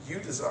me, but you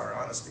desire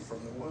honesty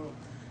from the womb,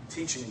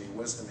 teaching me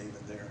wisdom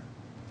even there.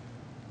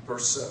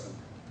 Verse 7.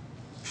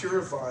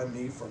 Purify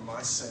me from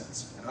my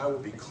sins, and I will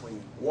be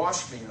clean.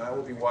 Wash me, and I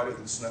will be whiter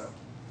than snow.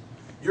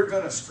 You're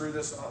going to screw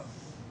this up.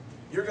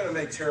 You're going to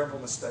make terrible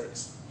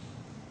mistakes.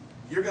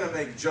 You're going to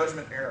make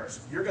judgment errors.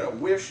 You're going to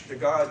wish to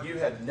God you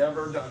had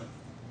never done it.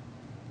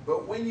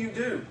 But when you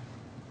do,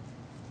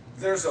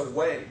 there's a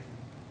way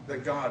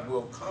that God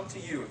will come to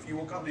you, if you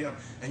will come to him,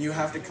 and you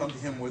have to come to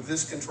him with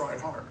this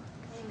contrite heart.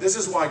 This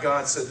is why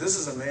God said, this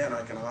is a man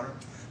I can honor.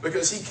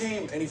 Because he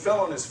came and he fell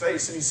on his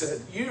face and he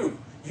said,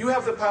 you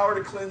have the power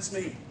to cleanse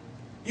me.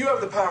 You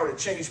have the power to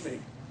change me.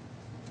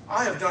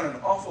 I have done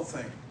an awful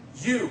thing.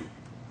 You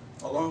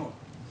alone,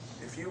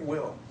 if you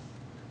will,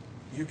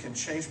 you can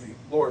change me.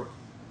 Lord,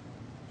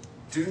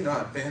 do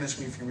not banish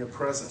me from your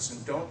presence,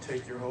 and don't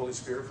take your Holy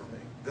Spirit from me.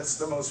 That's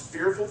the most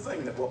fearful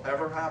thing that will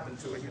ever happen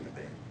to a human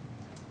being.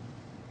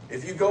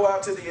 If you go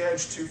out to the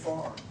edge too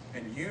far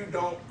and you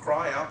don't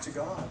cry out to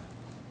God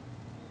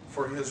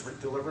for his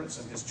deliverance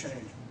and his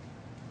change,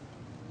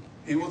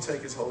 he will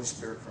take his Holy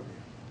Spirit from you.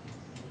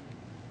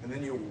 And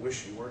then you'll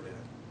wish you were dead.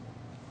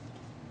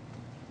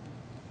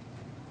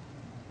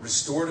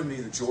 Restore to me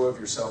the joy of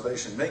your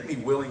salvation. Make me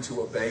willing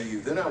to obey you.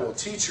 Then I will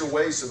teach your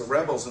ways to the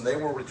rebels, and they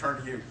will return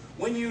to you.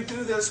 When you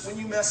do this, when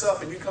you mess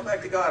up and you come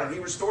back to God and he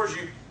restores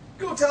you,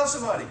 go tell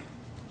somebody.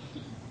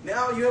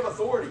 Now you have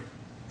authority.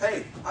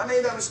 Hey, I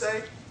made that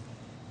mistake.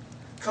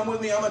 Come with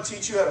me. I'm going to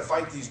teach you how to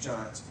fight these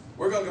giants.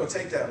 We're going to go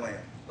take that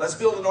land. Let's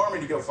build an army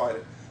to go fight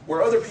it.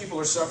 Where other people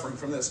are suffering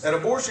from this. At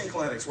abortion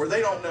clinics where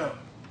they don't know.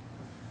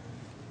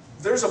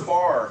 There's a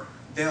bar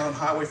down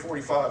Highway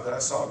 45 that I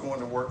saw going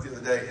to work the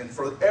other day, and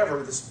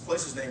forever this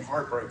place is named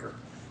Heartbreaker,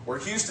 where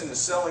Houston is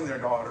selling their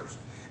daughters.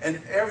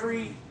 And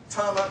every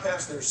time I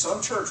pass there,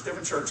 some church,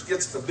 different church,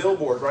 gets the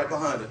billboard right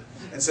behind it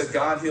and said,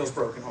 God heals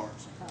broken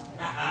hearts.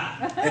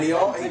 And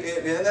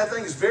and that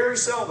thing is very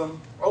seldom.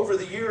 Over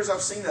the years,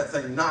 I've seen that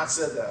thing not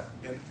said that.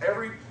 And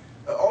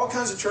all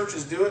kinds of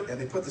churches do it,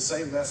 and they put the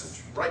same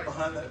message right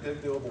behind that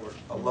big billboard.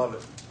 I love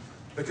it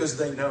because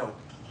they know.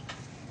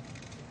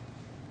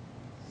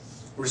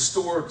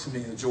 Restore to me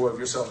the joy of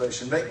your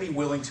salvation. Make me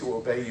willing to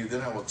obey you.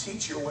 Then I will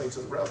teach your way to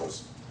the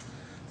rebels.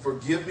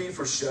 Forgive me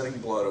for shedding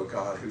blood, O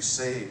God, who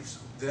saves.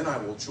 Then I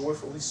will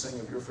joyfully sing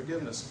of your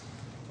forgiveness.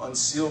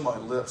 Unseal my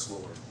lips,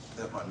 Lord,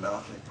 that my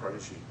mouth may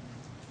praise you.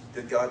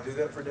 Did God do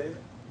that for David?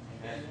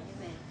 Amen.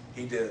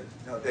 He did.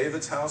 Now,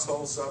 David's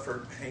household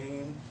suffered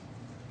pain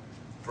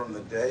from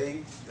the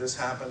day this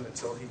happened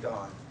until he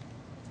died.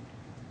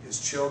 His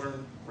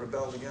children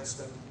rebelled against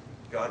him.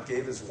 God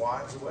gave his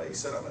wives away. He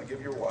said, I'm going to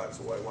give your wives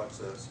away. Watch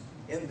this.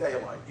 In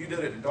daylight. You did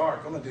it in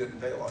dark. I'm going to do it in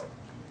daylight.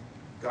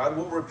 God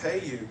will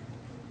repay you.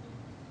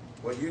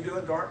 What you do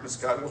in darkness,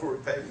 God will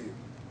repay you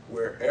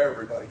where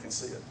everybody can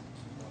see it.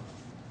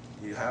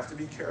 You have to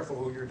be careful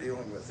who you're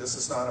dealing with. This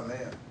is not a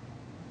man.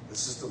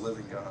 This is the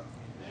living God.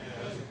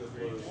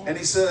 And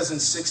he says in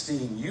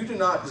 16, you do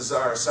not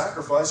desire a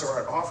sacrifice,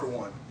 or I'd offer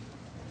one.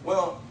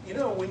 Well, you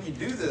know, when you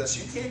do this,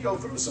 you can't go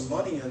throw some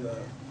money in the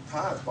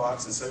tithe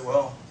box and say,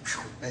 well,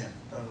 man,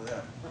 done with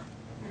that.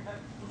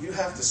 You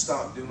have to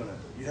stop doing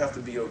it. You have to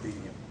be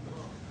obedient.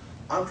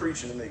 I'm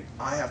preaching to me.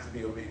 I have to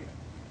be obedient.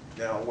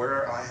 Now,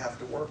 where I have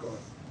to work on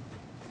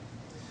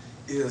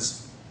it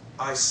is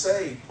I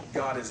say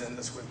God is in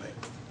this with me.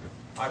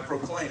 I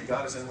proclaim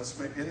God is in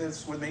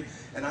this with me,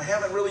 and I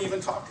haven't really even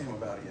talked to him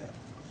about it yet.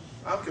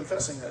 I'm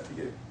confessing that to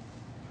you.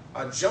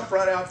 I jump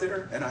right out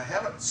there, and I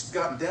haven't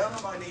gotten down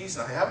on my knees,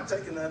 and I haven't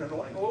taken that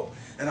anointing oil,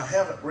 and I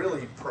haven't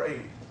really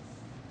prayed.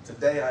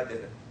 Today I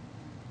did it.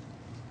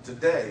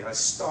 Today I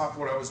stopped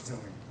what I was doing,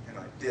 and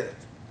I did it.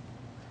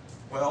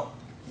 Well,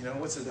 you know,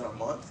 what's it been, a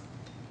month?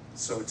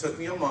 So it took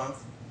me a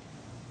month,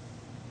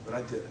 but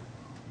I did it.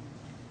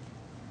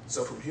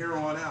 So from here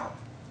on out,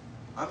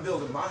 I'm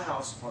building my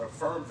house on a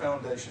firm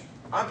foundation.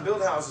 I've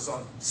built houses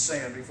on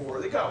sand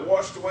before. They got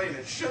washed away, and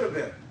it should have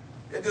been.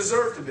 It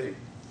deserved to be.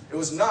 It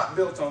was not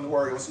built on the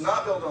word. It was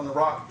not built on the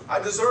rock. I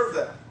deserve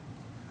that.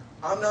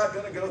 I'm not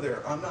going to go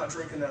there. I'm not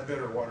drinking that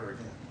bitter water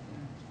again.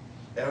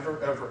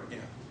 Ever, ever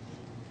again.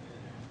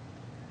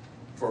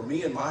 For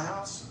me and my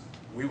house,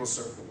 we will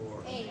serve the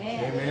Lord.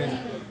 Amen.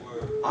 Amen.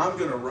 I'm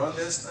going to run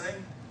this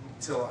thing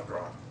till I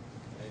drop.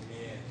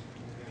 Amen.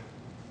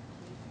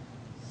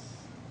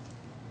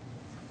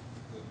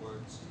 Good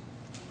words.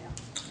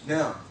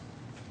 Now,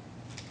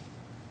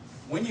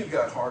 when you've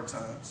got hard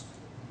times,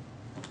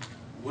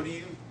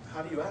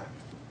 how do you act?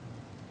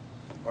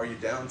 Are you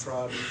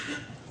downtrodden?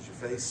 Is your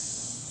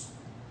face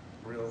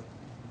real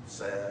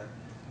sad?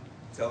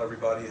 Tell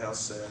everybody how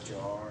sad you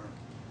are.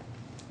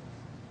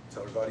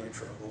 Tell everybody your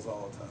troubles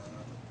all the time.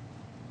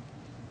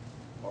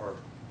 Or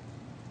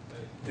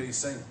do you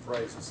sing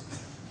praises?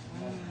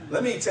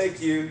 Let me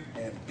take you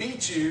and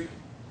beat you.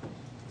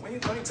 Let me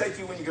take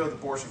you when you go to the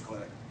abortion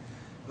clinic.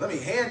 Let me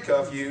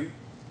handcuff you,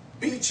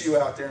 beat you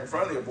out there in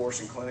front of the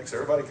abortion clinic so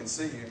everybody can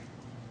see you,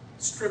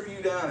 strip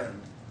you down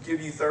and give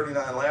you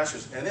 39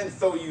 lashes, and then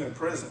throw you in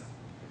prison.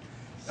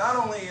 Not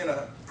only in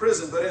a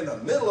prison, but in the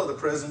middle of the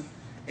prison,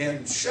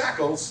 in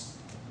shackles.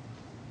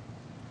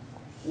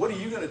 What are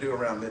you going to do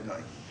around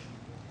midnight?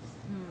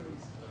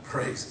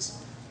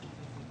 Praises.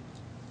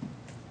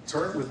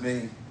 Turn with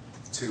me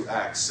to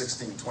Acts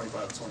 16,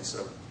 25,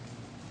 27.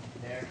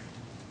 There.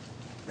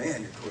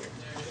 Man, you're quick.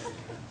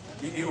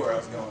 You knew where I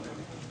was going, didn't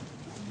you?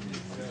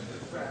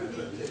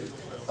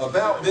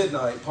 About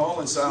midnight, Paul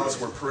and Silas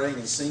were praying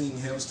and singing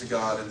hymns to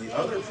God, and the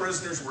other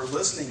prisoners were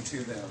listening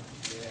to them.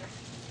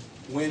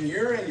 When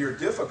you're in your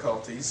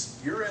difficulties,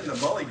 you're in the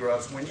mully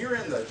grubs, when you're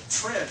in the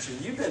trench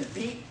and you've been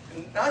beat,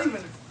 not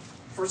even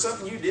for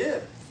something you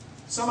did.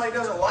 Somebody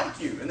doesn't like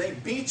you, and they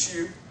beat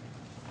you,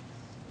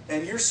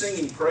 and you're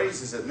singing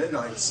praises at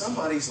midnight.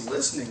 Somebody's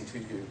listening to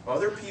you.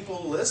 Other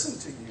people listen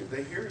to you.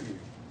 They hear you.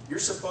 You're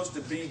supposed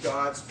to be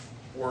God's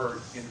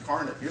Word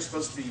incarnate. You're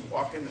supposed to be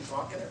walking and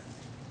talking it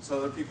so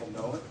other people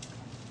know it.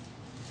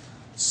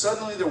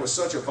 Suddenly there was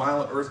such a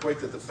violent earthquake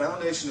that the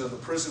foundation of the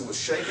prison was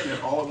shaken, and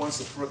all at once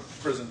the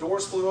prison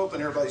doors flew open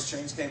and everybody's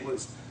chains came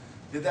loose.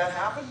 Did that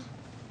happen?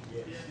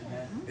 Yes.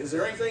 Is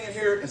there anything in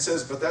here that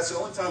says, but that's the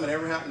only time it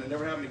ever happened and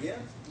never happened again?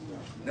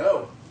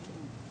 No.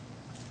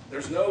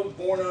 There's no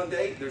born on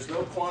date. There's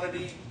no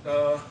quantity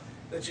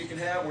that you can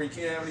have where you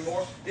can't have any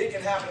more. It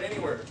can happen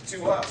anywhere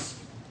to us.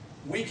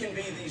 We can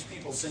be these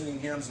people singing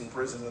hymns in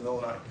prison in the middle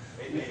of the night.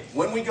 Amen.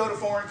 When we go to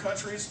foreign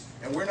countries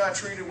and we're not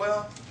treated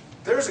well,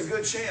 there's a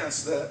good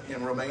chance that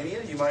in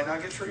Romania you might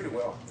not get treated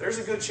well. There's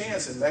a good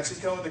chance in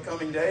Mexico in the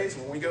coming days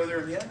when we go there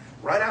again,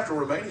 right after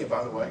Romania,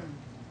 by the way.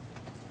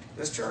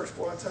 This church,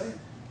 boy, I tell you,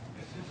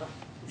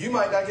 you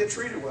might not get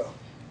treated well.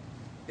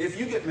 If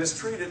you get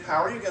mistreated,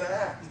 how are you going to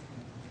act?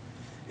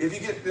 If you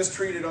get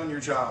mistreated on your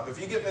job, if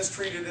you get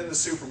mistreated in the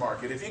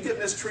supermarket, if you get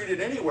mistreated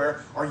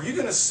anywhere, are you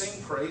going to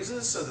sing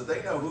praises so that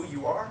they know who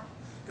you are?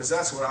 Because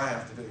that's what I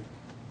have to do.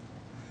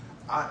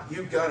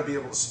 You've got to be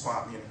able to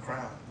spot me in a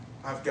crowd.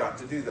 I've got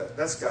to do that.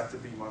 That's got to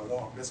be my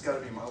walk. That's got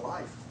to be my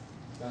life.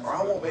 Or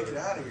I won't make it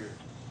out of here.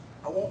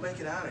 I won't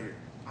make it out of here.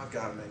 I've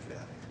got to make it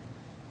out of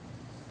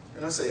here.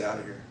 And I say out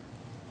of here,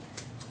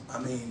 I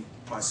mean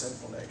my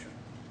sinful nature.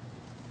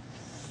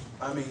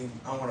 I mean,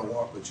 I want to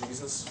walk with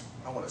Jesus.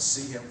 I want to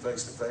see him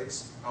face to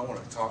face. I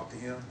want to talk to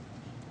him.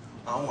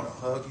 I want to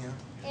hug him.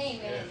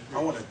 Amen.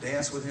 I want to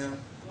dance with him.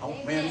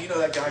 Man, you know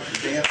that guy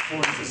can dance for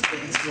him. Just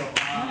dance.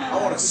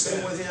 I want to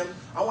sing with him.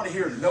 I want to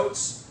hear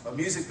notes of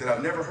music that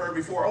I've never heard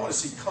before. I want to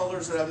see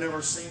colors that I've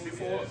never seen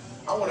before.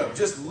 I want to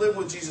just live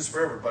with Jesus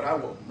forever. But I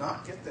will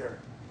not get there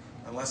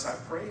unless I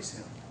praise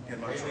him in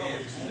my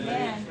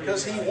troubles.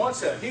 Because he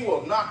wants that. He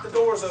will knock the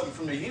doors open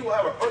for me. He will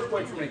have an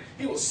earthquake for me.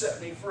 He will set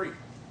me free.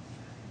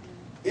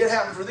 It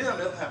happened for them.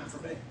 It'll happen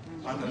for me.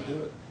 I'm going to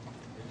do it.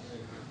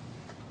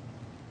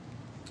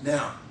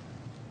 Now,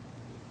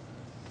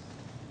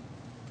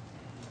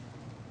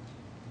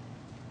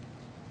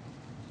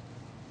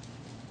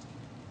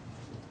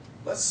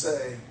 let's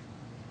say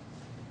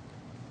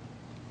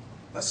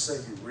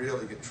you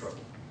really get in trouble.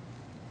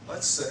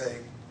 Let's say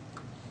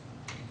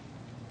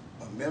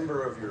a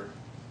member of your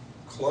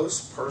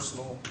close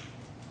personal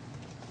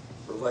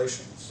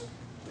relations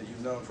that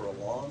you've known for a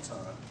long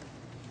time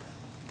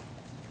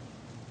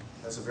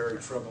has a very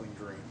troubling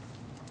dream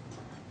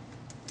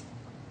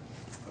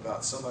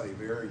about somebody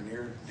very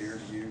near, dear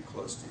to you,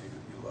 close to you,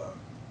 that you love.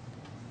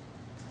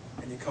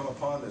 And you come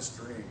upon this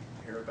dream,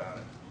 hear about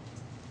it.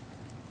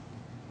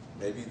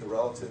 Maybe the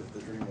relative the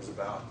dream was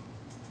about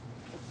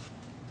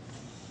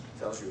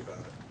tells you about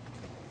it.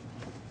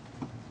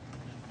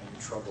 And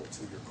you're troubled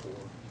to your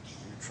core.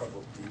 You're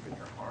troubled deep in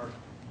your heart.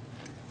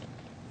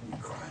 And you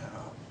cry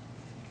out,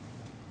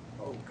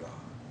 oh God,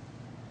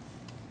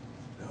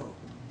 no,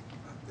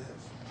 not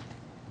this.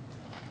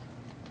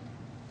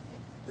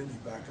 Then you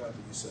back up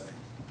and you say,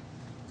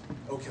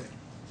 okay,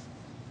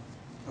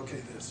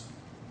 this.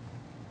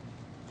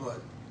 But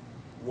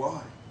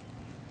why?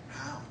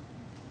 How?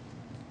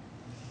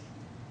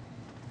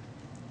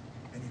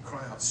 And you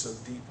cry out so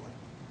deeply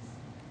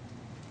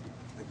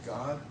that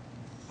God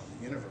of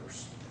the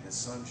universe and his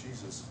son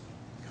Jesus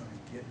come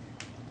and get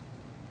you.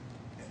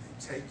 And they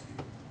take you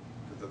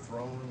to the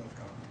throne room of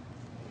God.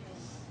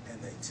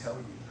 And they tell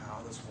you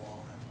how this will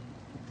all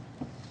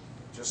happen.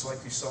 Just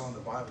like you saw in the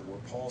Bible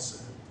where Paul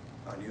said,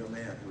 I knew a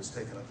man who was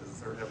taken up to the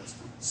third heavens,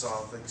 saw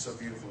things so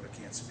beautiful that I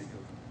can't speak of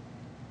them.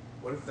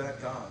 What if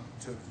that God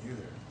took you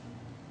there,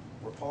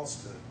 where Paul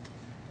stood,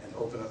 and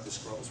opened up the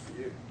scrolls for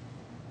you?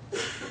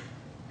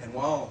 And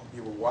while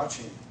you were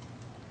watching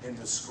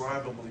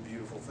indescribably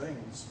beautiful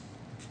things,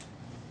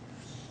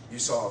 you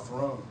saw a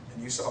throne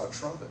and you saw a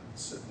trumpet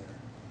sitting there.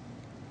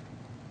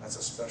 That's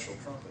a special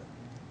trumpet.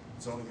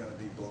 It's only going to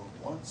be blown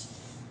once,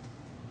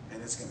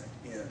 and it's going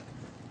to end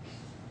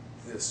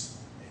this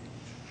age.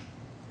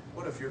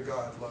 What if your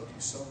God loved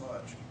you so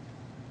much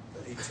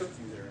that he took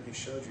you there and he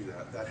showed you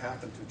that? That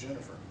happened to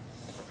Jennifer,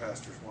 our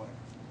pastor's wife.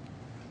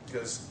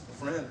 Because a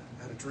friend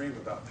had a dream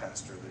about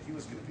Pastor that he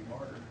was going to be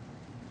martyred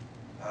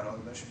out on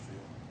the mission field.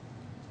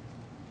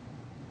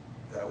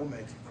 That will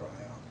make you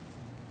cry out.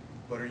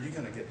 But are you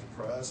going to get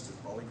depressed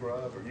and molly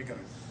grub? Are you going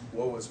to,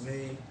 woe is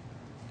me?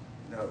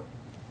 No.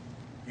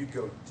 You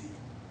go deep.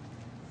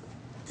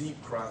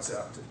 Deep cries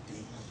out to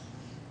deep.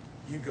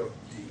 You go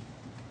deep.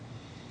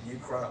 You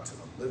cry out to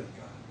the living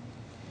God.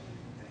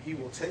 And he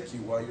will take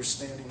you while you're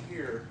standing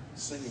here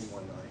singing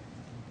one night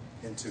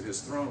into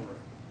his throne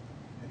room.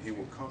 And he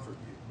will comfort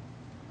you.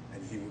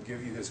 And he will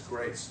give you his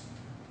grace,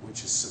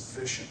 which is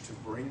sufficient to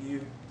bring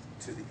you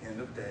to the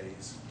end of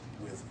days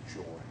with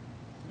joy.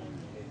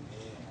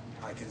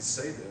 I can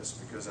say this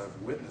because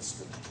I've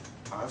witnessed it.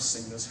 I've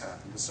seen this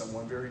happen to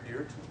someone very dear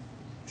to me,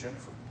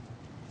 Jennifer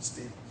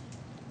Stevens.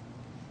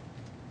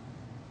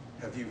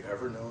 Have you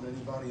ever known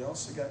anybody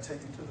else that got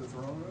taken to the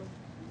throne room?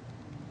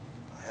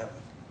 I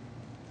haven't.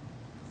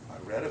 I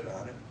read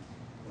about it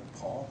when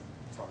Paul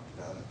talked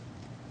about it.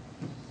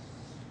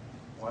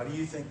 Why do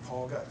you think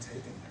Paul got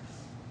taken there?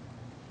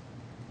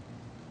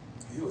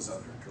 He was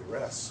under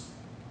duress.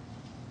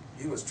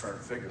 He was trying to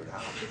figure it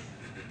out.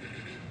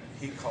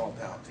 He called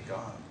out to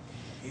God.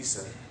 He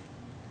said,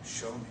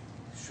 show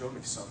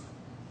me something.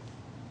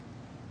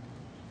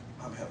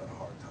 I'm having a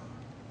hard time.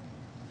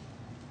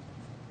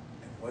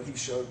 And what he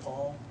showed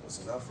Paul was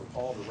enough for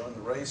Paul to run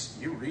the race.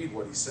 You read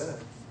what he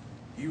said.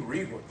 You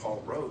read what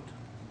Paul wrote.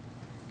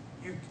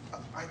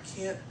 I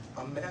can't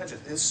imagine.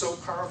 It's so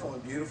powerful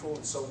and beautiful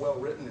and so well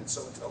written and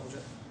so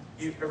intelligent.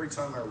 Every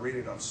time I read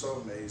it, I'm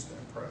so amazed and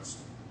impressed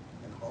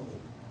and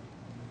humbled.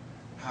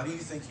 How do you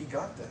think he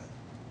got that?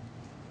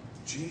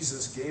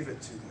 Jesus gave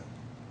it to him.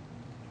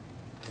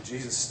 And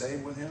Jesus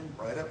stayed with him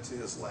right up to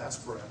his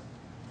last breath.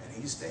 And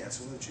he's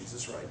dancing with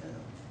Jesus right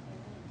now.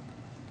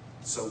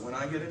 So when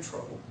I get in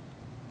trouble,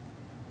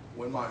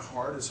 when my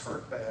heart is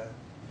hurt bad,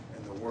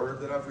 and the word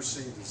that I've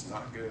received is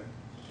not good,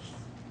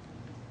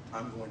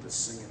 I'm going to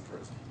sing in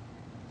prison.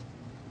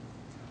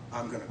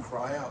 I'm going to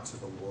cry out to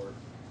the Lord,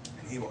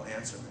 and He will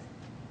answer me.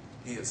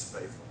 He is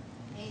faithful.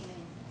 Amen.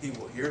 He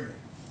will hear me.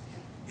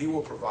 He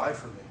will provide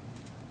for me.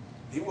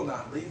 He will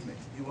not leave me.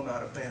 He will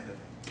not abandon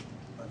me.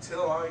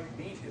 Until I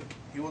meet Him,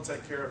 He will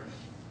take care of me.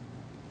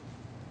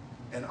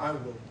 And I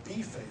will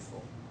be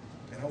faithful,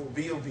 and I will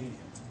be obedient.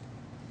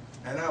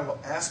 And I will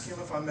ask Him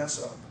if I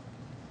mess up.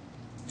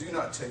 Do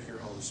not take your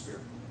Holy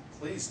Spirit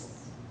from me. Please,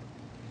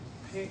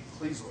 Lord.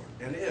 Please, Lord.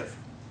 And if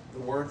the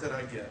word that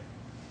I get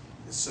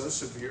is so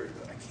severe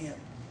that I can't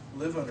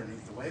live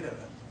underneath the weight of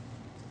it,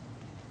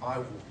 I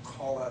will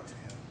call out to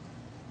Him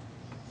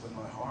with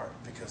my heart,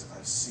 because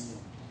I've seen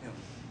Him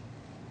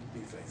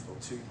be faithful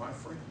to my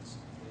friends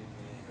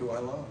who I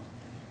love.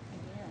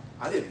 Amen.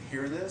 I didn't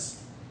hear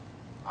this.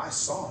 I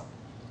saw it.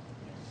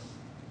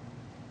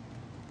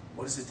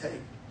 What does it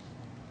take?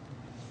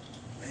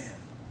 Man.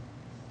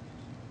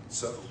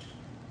 So,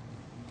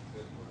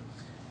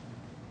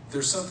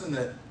 there's something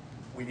that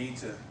we need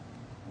to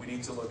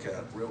look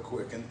at real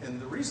quick.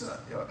 And the reason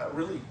I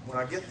really, when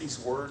I get these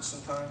words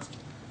sometimes,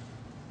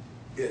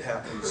 it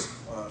happens.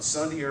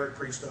 Sunday, Eric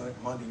preached on it.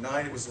 Monday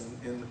night, it was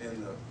in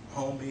the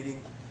home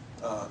meeting.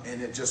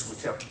 And it just,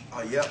 we kept,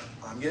 yep,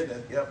 I'm getting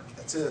it. Yep,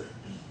 that's it.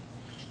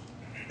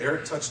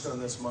 Eric touched on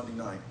this Monday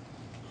night.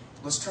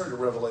 Let's turn to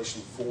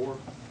Revelation 4,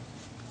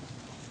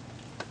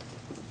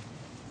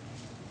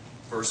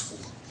 verse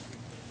 4.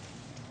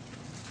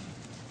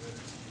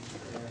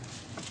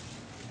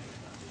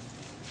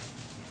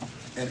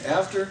 And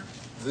after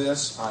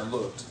this I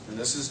looked, and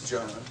this is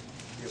John,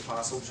 the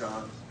Apostle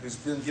John, who's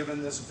been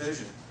given this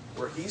vision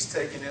where he's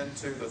taken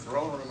into the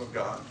throne room of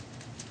God.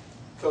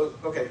 So,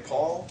 okay,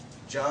 Paul,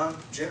 John,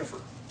 Jennifer.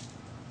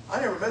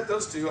 I never met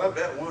those two. I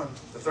bet one.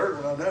 The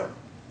third one I know.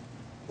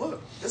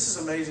 Look, this is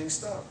amazing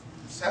stuff.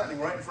 It's happening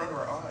right in front of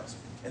our eyes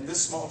in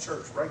this small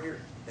church, right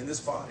here, in this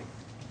body.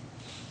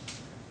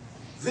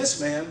 This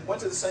man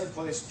went to the same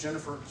place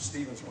Jennifer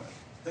Stevens went.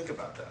 Think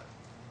about that.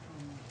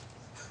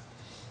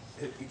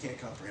 You can't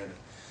comprehend it.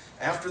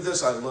 After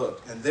this I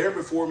looked, and there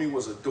before me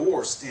was a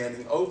door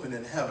standing open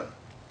in heaven.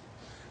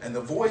 And the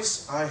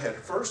voice I had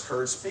first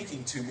heard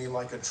speaking to me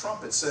like a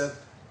trumpet said,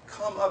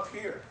 "Come up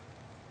here,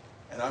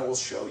 and I will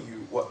show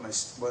you what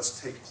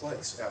must take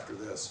place after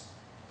this."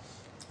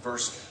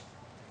 Verse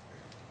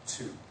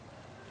 2.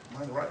 Am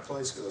I in the right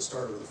place? Because I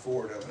started with a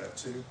 4, and I'm at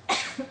 2.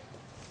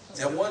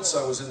 At once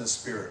I was in the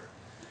Spirit,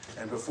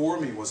 and before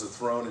me was a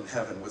throne in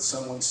heaven with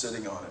someone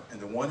sitting on it.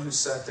 And the one who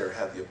sat there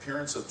had the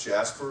appearance of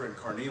jasper and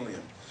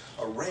carnelian.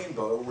 A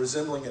rainbow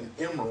resembling an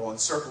emerald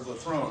encircled the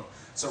throne.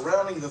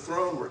 Surrounding the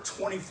throne were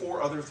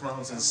 24 other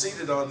thrones, and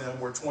seated on them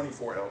were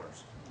 24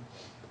 elders.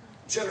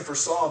 Jennifer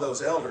saw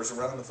those elders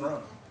around the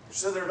throne. She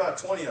said there were about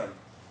 20 of them.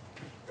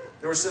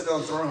 They were sitting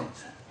on thrones.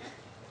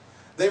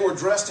 They were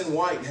dressed in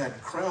white and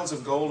had crowns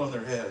of gold on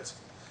their heads.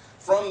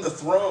 From the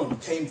throne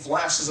came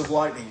flashes of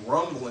lightning,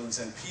 rumblings,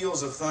 and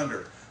peals of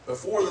thunder.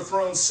 Before the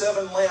throne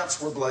 7 lamps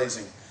were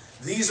blazing.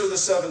 These are the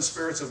 7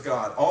 spirits of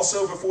God.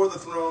 Also before the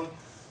throne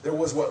there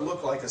was what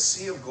looked like a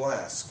sea of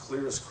glass,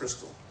 clear as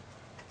crystal.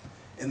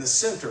 In the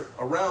center,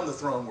 around the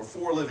throne, were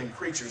 4 living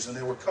creatures, and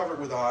they were covered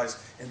with eyes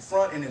in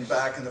front and in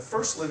back. And the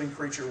first living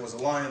creature was a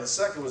lion, the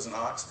second was an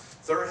ox,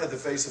 third had the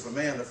face of a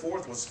man, the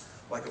fourth was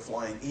like a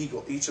flying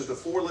eagle. Each of the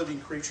 4 living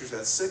creatures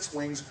had 6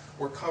 wings,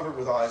 were covered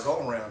with eyes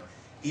all around,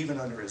 even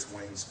under his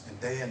wings. And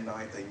day and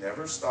night they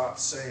never stopped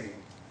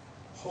saying,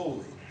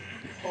 "Holy,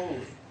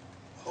 holy,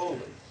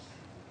 holy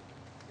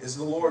is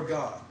the Lord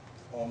God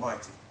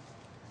Almighty,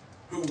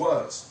 who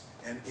was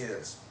and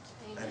is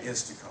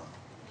to come."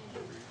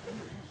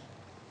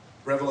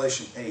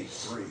 Revelation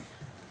 8:3.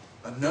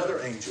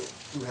 Another angel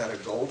who had a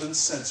golden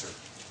censer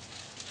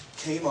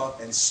came up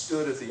and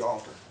stood at the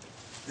altar.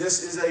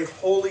 This is a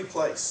holy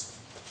place.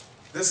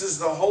 This is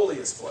the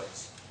holiest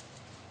place.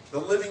 The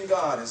living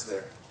God is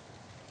there.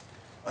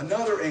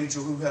 Another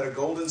angel who had a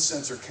golden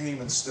censer came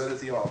and stood at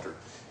the altar.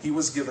 He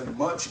was given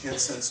much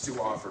incense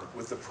to offer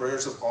with the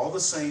prayers of all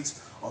the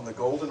saints on the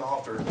golden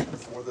altar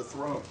before the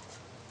throne.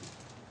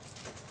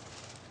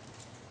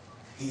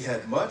 He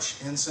had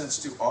much incense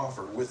to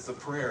offer with the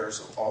prayers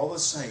of all the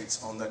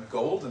saints on the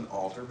golden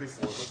altar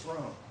before the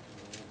throne.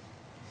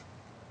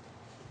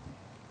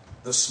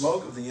 The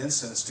smoke of the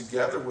incense,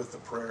 together with the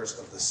prayers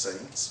of the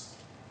saints,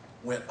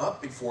 went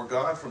up before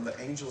God from the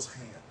angel's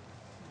hand.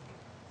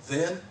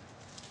 Then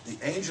the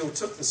angel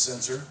took the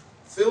censer,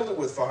 filled it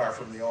with fire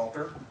from the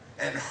altar,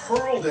 and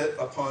hurled it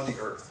upon the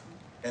earth.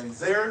 And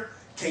there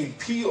came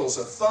peals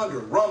of thunder,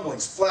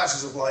 rumblings,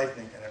 flashes of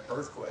lightning, and an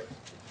earthquake.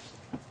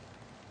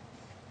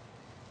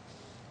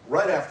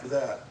 Right after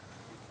that,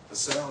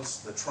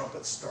 the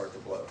trumpets start to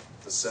blow,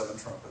 the 7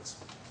 trumpets.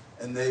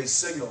 And they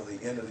signal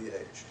the end of the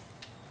age.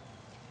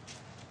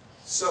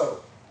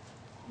 So,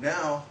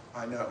 now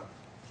I know.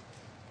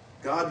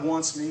 God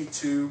wants me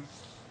to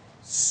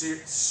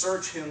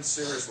search Him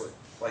seriously,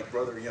 like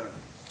Brother Young.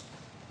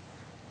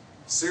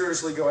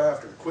 Seriously go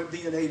after Him. Quit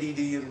being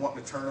ADD and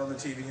wanting to turn on the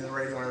TV and the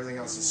radio and everything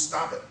else, and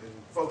stop it and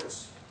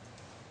focus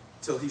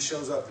till He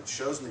shows up and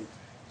shows me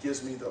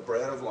gives me the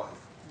bread of life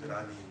that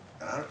I need.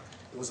 And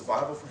it was the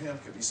Bible for him.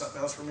 It could be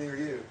something else for me or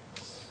you.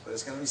 But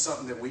it's going to be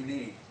something that we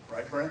need.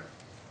 Right, Brent?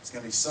 It's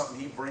going to be something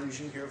he brings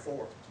you here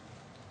for.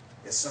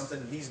 It's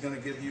something he's going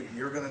to give you.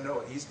 You're going to know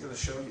it. He's going to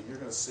show you. You're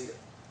going to see it.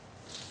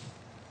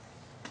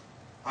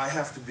 I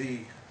have to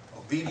be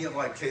obedient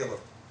like Caleb.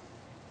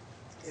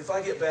 If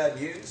I get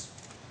bad news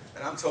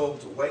and I'm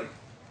told to wait,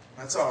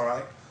 that's all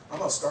right. I'm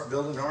going to start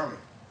building an army.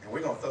 And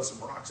we're going to throw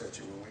some rocks at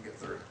you when we get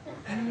through.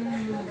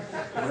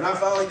 When I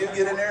finally do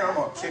get in there, I'm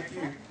going to kick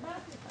you.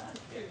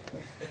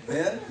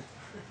 Then,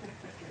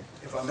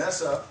 if I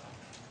mess up,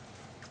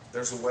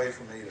 there's a way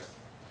for me to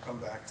come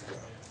back to God.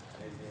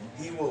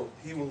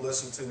 He will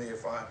listen to me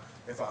if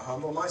I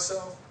humble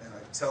myself and I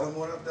tell him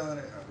what I've done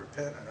and I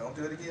repent and I don't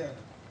do it again.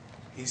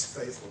 He's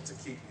faithful to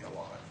keep me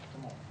alive.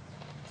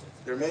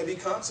 There may be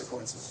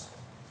consequences.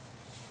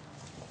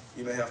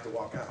 You may have to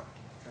walk out.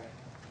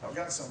 I've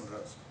got some of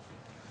those.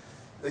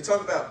 They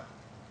talk about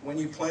when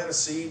you plant a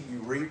seed, you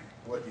reap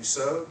what you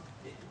sowed.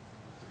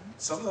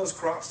 Some of those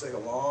crops take a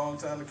long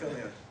time to come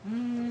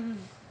in.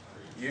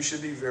 You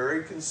should be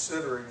very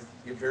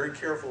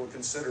careful to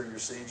consider your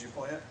seeds you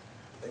plant.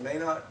 They may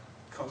not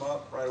come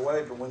up right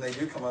away, but when they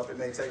do come up, it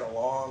may take a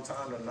long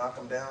time to knock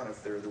them down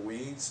if they're the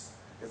weeds,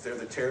 if they're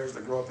the tares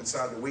that grow up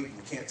inside the wheat.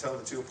 You can't tell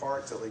the two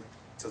apart till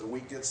the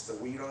wheat gets the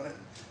weed on it.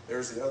 And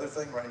there's the other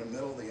thing right in the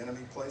middle, the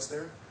enemy place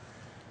there.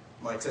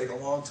 Might take a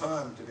long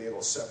time to be able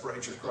to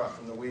separate your crop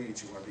from the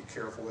weeds. You want to be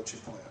careful what you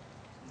plant.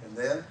 And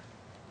then,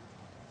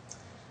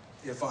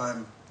 if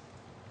I'm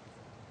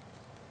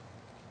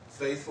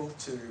faithful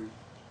to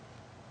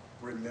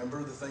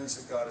remember the things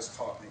that God has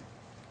taught me,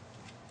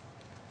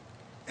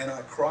 and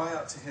I cry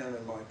out to him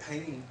in my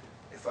pain,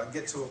 if I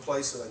get to a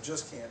place that I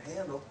just can't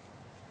handle,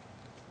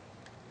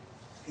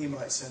 he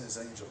might send his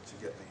angel to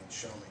get me and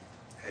show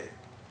me, hey,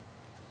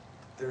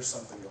 there's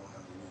something going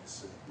on you need to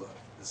see. Look,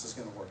 this is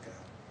going to work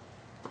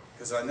out.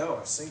 Because I know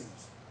I've seen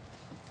this.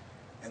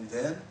 And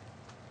then,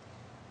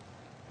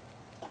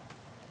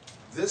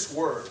 this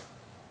word,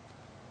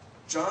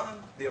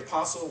 John the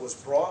Apostle was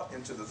brought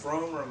into the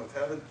throne room of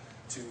heaven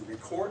to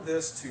record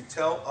this, to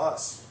tell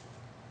us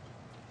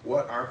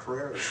what our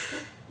prayers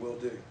will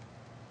do.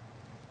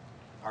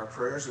 Our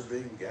prayers are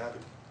being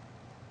gathered,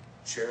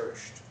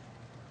 cherished,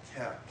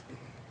 kept.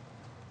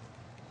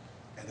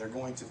 And they're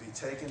going to be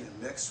taken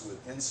and mixed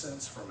with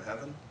incense from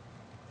heaven.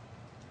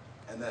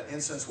 And that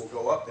incense will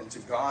go up into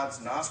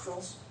God's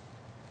nostrils.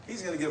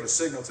 He's going to give a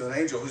signal to an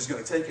angel who's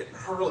going to take it and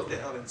hurl it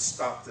down and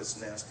stop this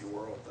nasty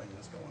world thing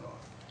that's going on.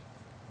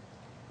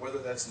 Whether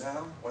that's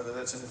now, whether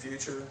that's in the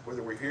future,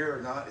 whether we're here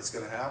or not, it's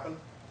going to happen.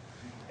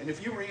 And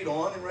if you read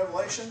on in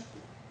Revelation,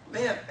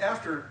 man,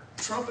 after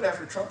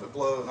trumpet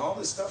blow and all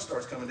this stuff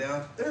starts coming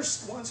down,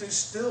 there's ones who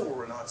still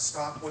will not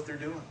stop what they're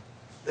doing.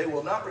 They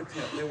will not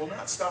repent. They will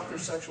not stop their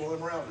sexual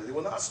immorality. They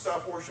will not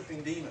stop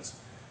worshiping demons.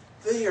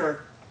 They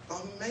are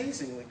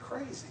amazingly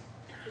crazy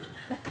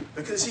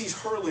because he's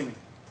hurling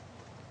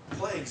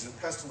plagues and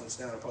pestilence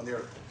down upon the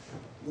earth.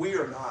 We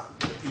are not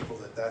the people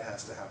that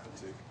has to happen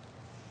to.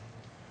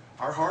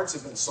 Our hearts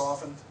have been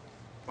softened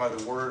by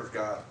the Word of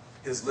God,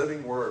 his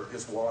living Word,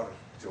 his water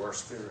to our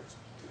spirits.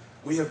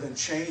 We have been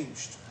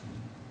changed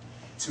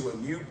to a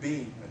new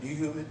being, a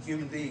new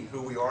human being,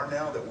 who we are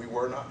now that we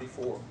were not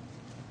before.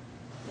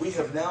 We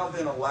have now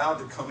been allowed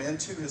to come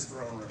into his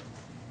throne room,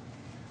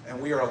 and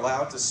we are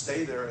allowed to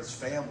stay there as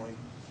family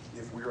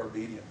if we are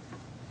obedient.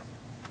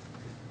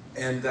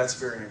 And that's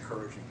very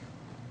encouraging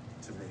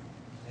to me.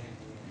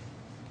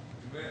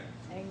 Amen.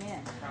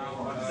 Amen.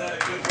 Is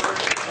that a good word?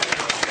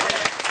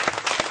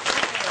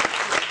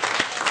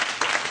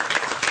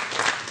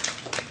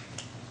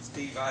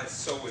 Steve, I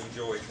so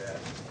enjoyed that.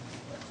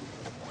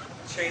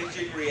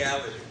 Changing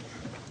reality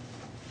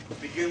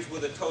begins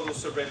with a total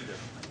surrender.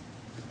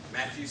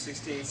 Matthew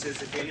 16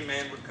 says, if any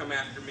man would come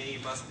after me,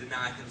 he must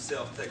deny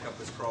himself, take up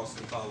his cross,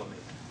 and follow me.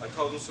 A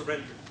total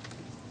surrender,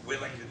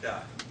 willing to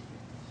die.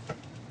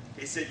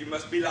 He said, you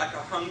must be like a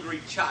hungry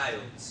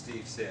child,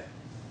 Steve said.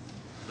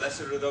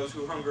 Blessed are those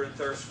who hunger and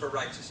thirst for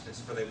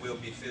righteousness, for they will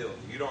be filled.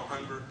 If you don't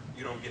hunger,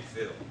 you don't get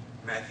filled.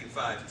 Matthew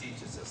 5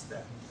 teaches us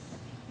that.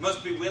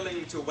 Must be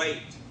willing to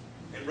wait.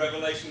 In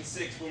Revelation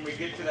 6, when we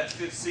get to that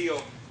fifth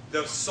seal,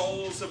 the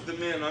souls of the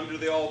men under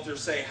the altar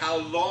say, how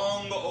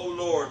long, O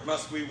Lord,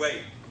 must we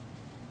wait?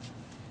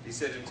 He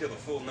said, until the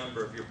full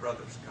number of your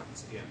brothers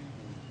comes in.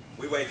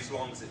 We wait as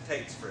long as it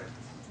takes, friends.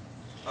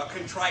 A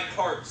contrite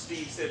heart,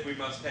 Steve said we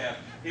must have.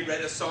 He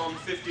read us Psalm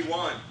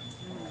 51.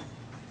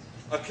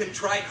 A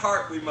contrite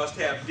heart we must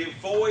have,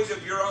 devoid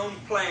of your own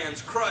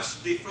plans,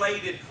 crushed,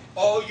 deflated.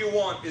 All you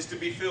want is to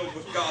be filled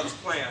with God's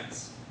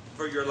plans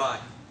for your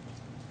life.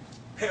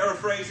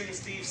 Paraphrasing,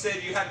 Steve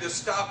said you had to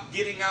stop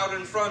getting out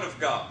in front of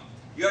God.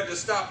 You had to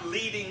stop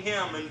leading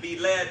him and be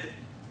led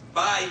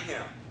by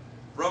him.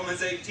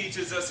 Romans 8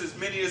 teaches us as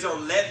many as are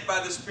led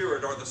by the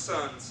Spirit are the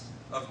sons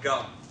of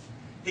God.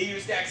 He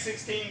used Acts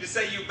 16 to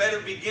say you better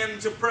begin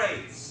to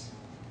praise.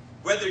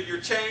 Whether you're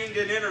chained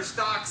in inner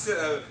stocks,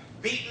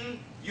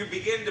 beaten, you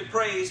begin to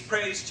praise.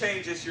 Praise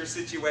changes your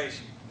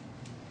situation.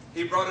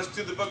 He brought us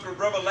to the book of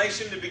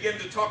Revelation to begin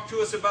to talk to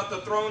us about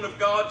the throne of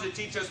God, to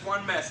teach us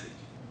one message: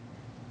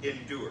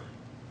 endure.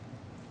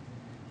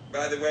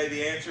 By the way,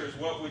 the answer is,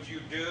 what would you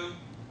do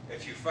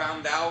if you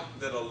found out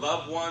that a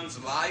loved one's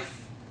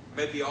life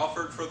may be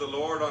offered for the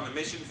Lord on the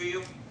mission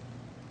field?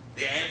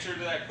 The answer to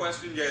that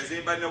question, does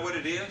anybody know what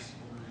it is?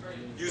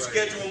 You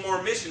schedule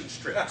more mission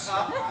trips.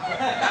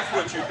 That's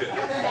what you do.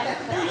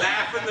 You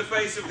laugh in the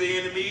face of the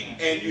enemy,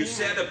 and you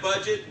set a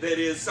budget that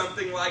is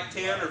something like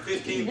 $10,000 or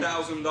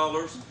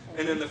 $15,000,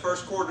 and in the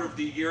first quarter of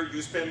the year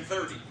you spend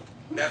 $30,000.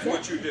 That's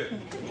what you do.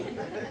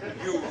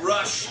 You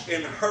rush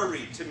and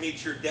hurry to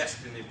meet your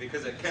destiny,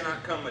 because it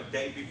cannot come a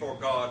day before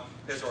God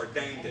has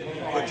ordained it.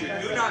 But you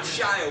do not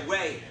shy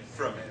away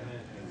from it.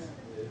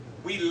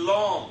 We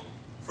long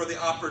for the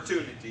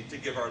opportunity to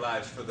give our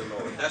lives for the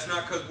Lord. That's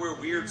not because we're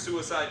weird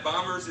suicide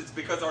bombers. It's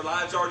because our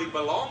lives already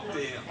belong to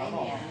Him.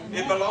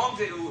 It belongs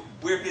to,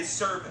 we're His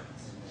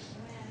servants.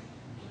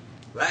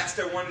 Last,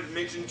 I wanted to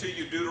mention to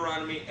you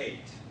Deuteronomy 8.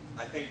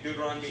 I think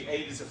Deuteronomy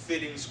 8 is a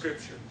fitting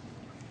scripture.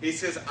 He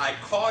says, I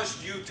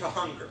caused you to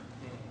hunger,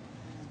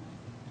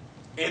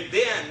 and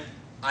then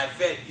I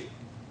fed you,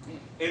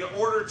 in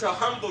order to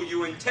humble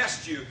you and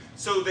test you,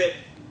 so that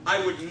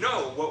I would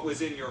know what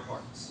was in your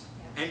hearts,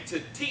 and to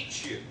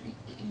teach you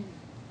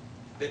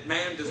that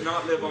man does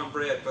not live on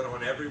bread, but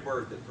on every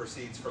word that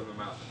proceeds from the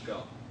mouth of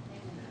God.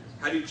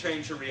 How do you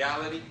change your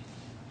reality?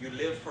 You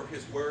live for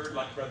His word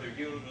like Brother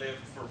Yun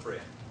lived for bread.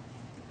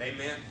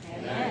 Amen?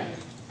 Amen.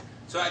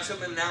 So I have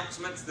some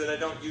announcements that I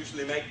don't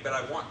usually make, but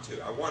I want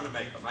to. I want to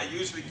make them. I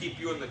usually keep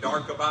you in the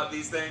dark about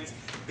these things,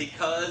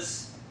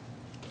 because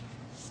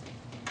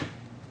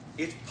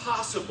it's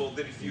possible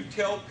that if you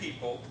tell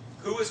people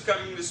who is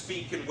coming to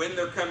speak and when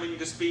they're coming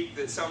to speak,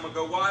 that some will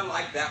go, well, I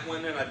like that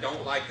one and I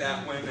don't like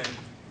that one,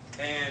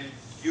 and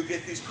you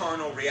get these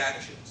carnal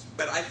reactions.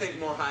 But I think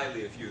more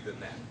highly of you than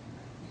that.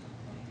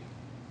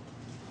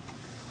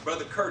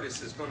 Brother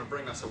Curtis is going to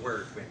bring us a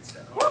word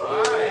Wednesday.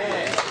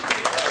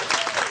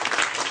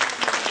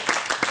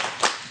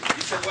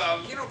 You said,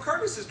 well,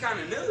 Curtis is kind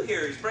of new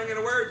here. He's bringing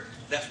a word.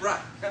 That's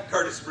right.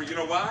 Curtis, you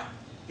know why?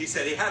 He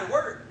said he had a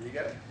word. You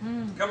got it.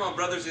 Come on,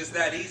 brothers, it's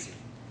that easy.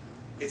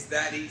 It's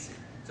that easy.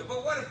 So,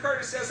 but what if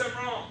Curtis says I'm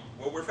wrong?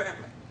 Well, we're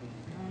family.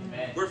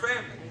 Amen. We're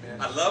family.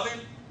 Amen. I love him.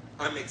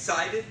 I'm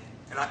excited.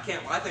 And I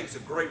think it's a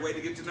great way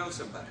to get to know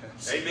somebody.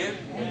 Amen?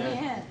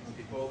 Amen.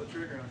 He pulled the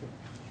trigger on it.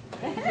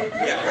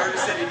 Yeah,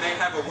 Curtis said he may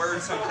have a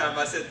word sometime.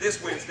 I said,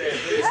 this Wednesday.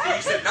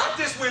 He said, not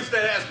this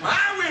Wednesday, that's my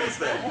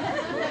Wednesday.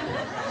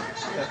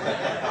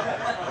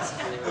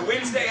 The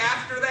Wednesday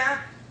after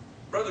that,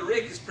 Brother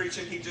Rick is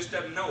preaching. He just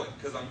doesn't know it,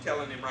 because I'm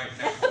telling him right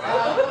now.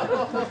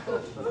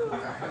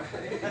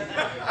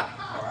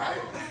 All right.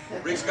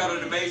 Rick's got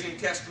an amazing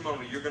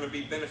testimony. You're going to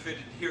be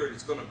benefited to hear it.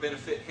 It's going to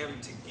benefit him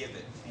to give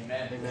it.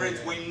 Amen. Friends,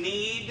 we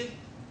need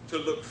to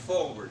look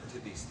forward to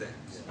these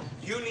things.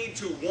 You need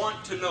to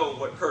want to know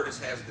what Curtis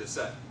has to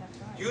say.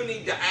 You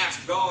need to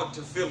ask God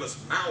to fill his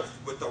mouth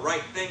with the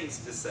right things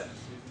to say.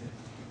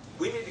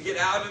 We need to get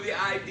out of the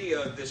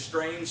idea of this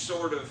strange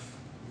sort of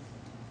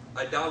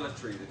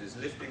idolatry that is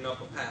lifting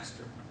up a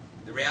pastor.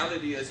 The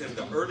reality is, in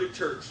the early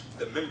church,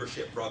 the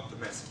membership brought the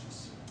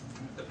messages.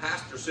 The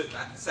pastor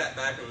sat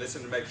back and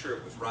listened to make sure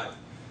it was right.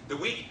 The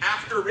week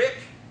after Rick,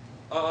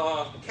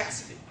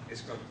 Cassidy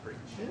is going to preach.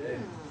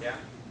 Yeah?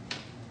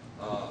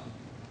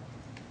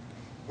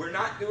 We're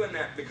not doing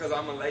that because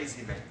I'm a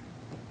lazy man.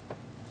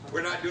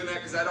 We're not doing that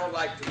because I don't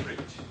like to preach.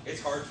 It's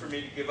hard for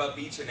me to give up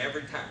each and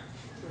every time.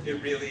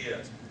 It really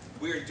is.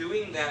 We're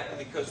doing that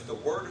because the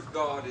Word of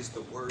God is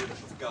the Word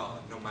of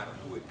God, no matter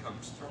who it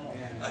comes from.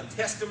 A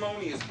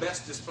testimony is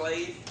best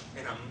displayed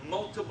in a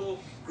multiple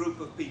group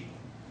of people.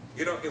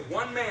 If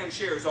one man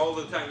shares all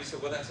the time, you say,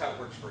 well, that's how it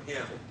works for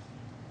him.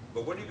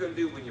 But what are you going to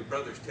do when your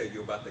brothers tell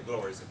you about the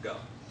glories of God?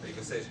 Are you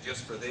going to say it's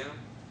just for them?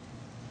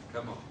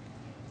 Come on.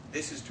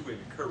 This is to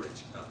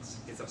encourage us.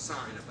 It's a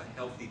sign of a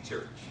healthy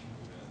church.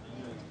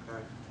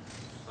 Okay?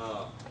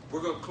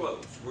 We're going to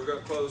close. We're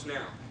going to close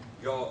now.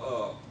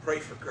 Y'all pray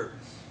for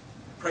Curtis.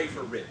 Pray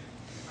for Rick.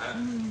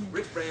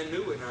 Rick's brand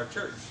new in our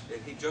church,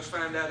 and he just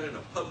found out in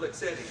a public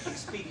setting he's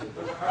speaking.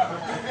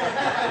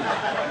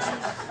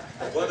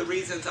 One of the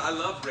reasons I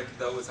love Rick,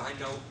 though, is I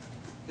know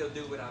he'll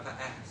do what I've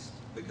asked,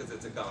 because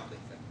it's a godly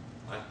thing.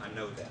 I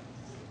know that.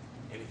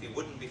 And if he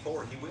wouldn't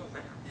before, he will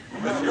now.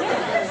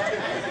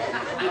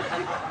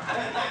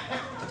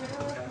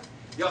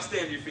 Y'all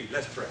stand to your feet.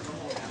 Let's pray.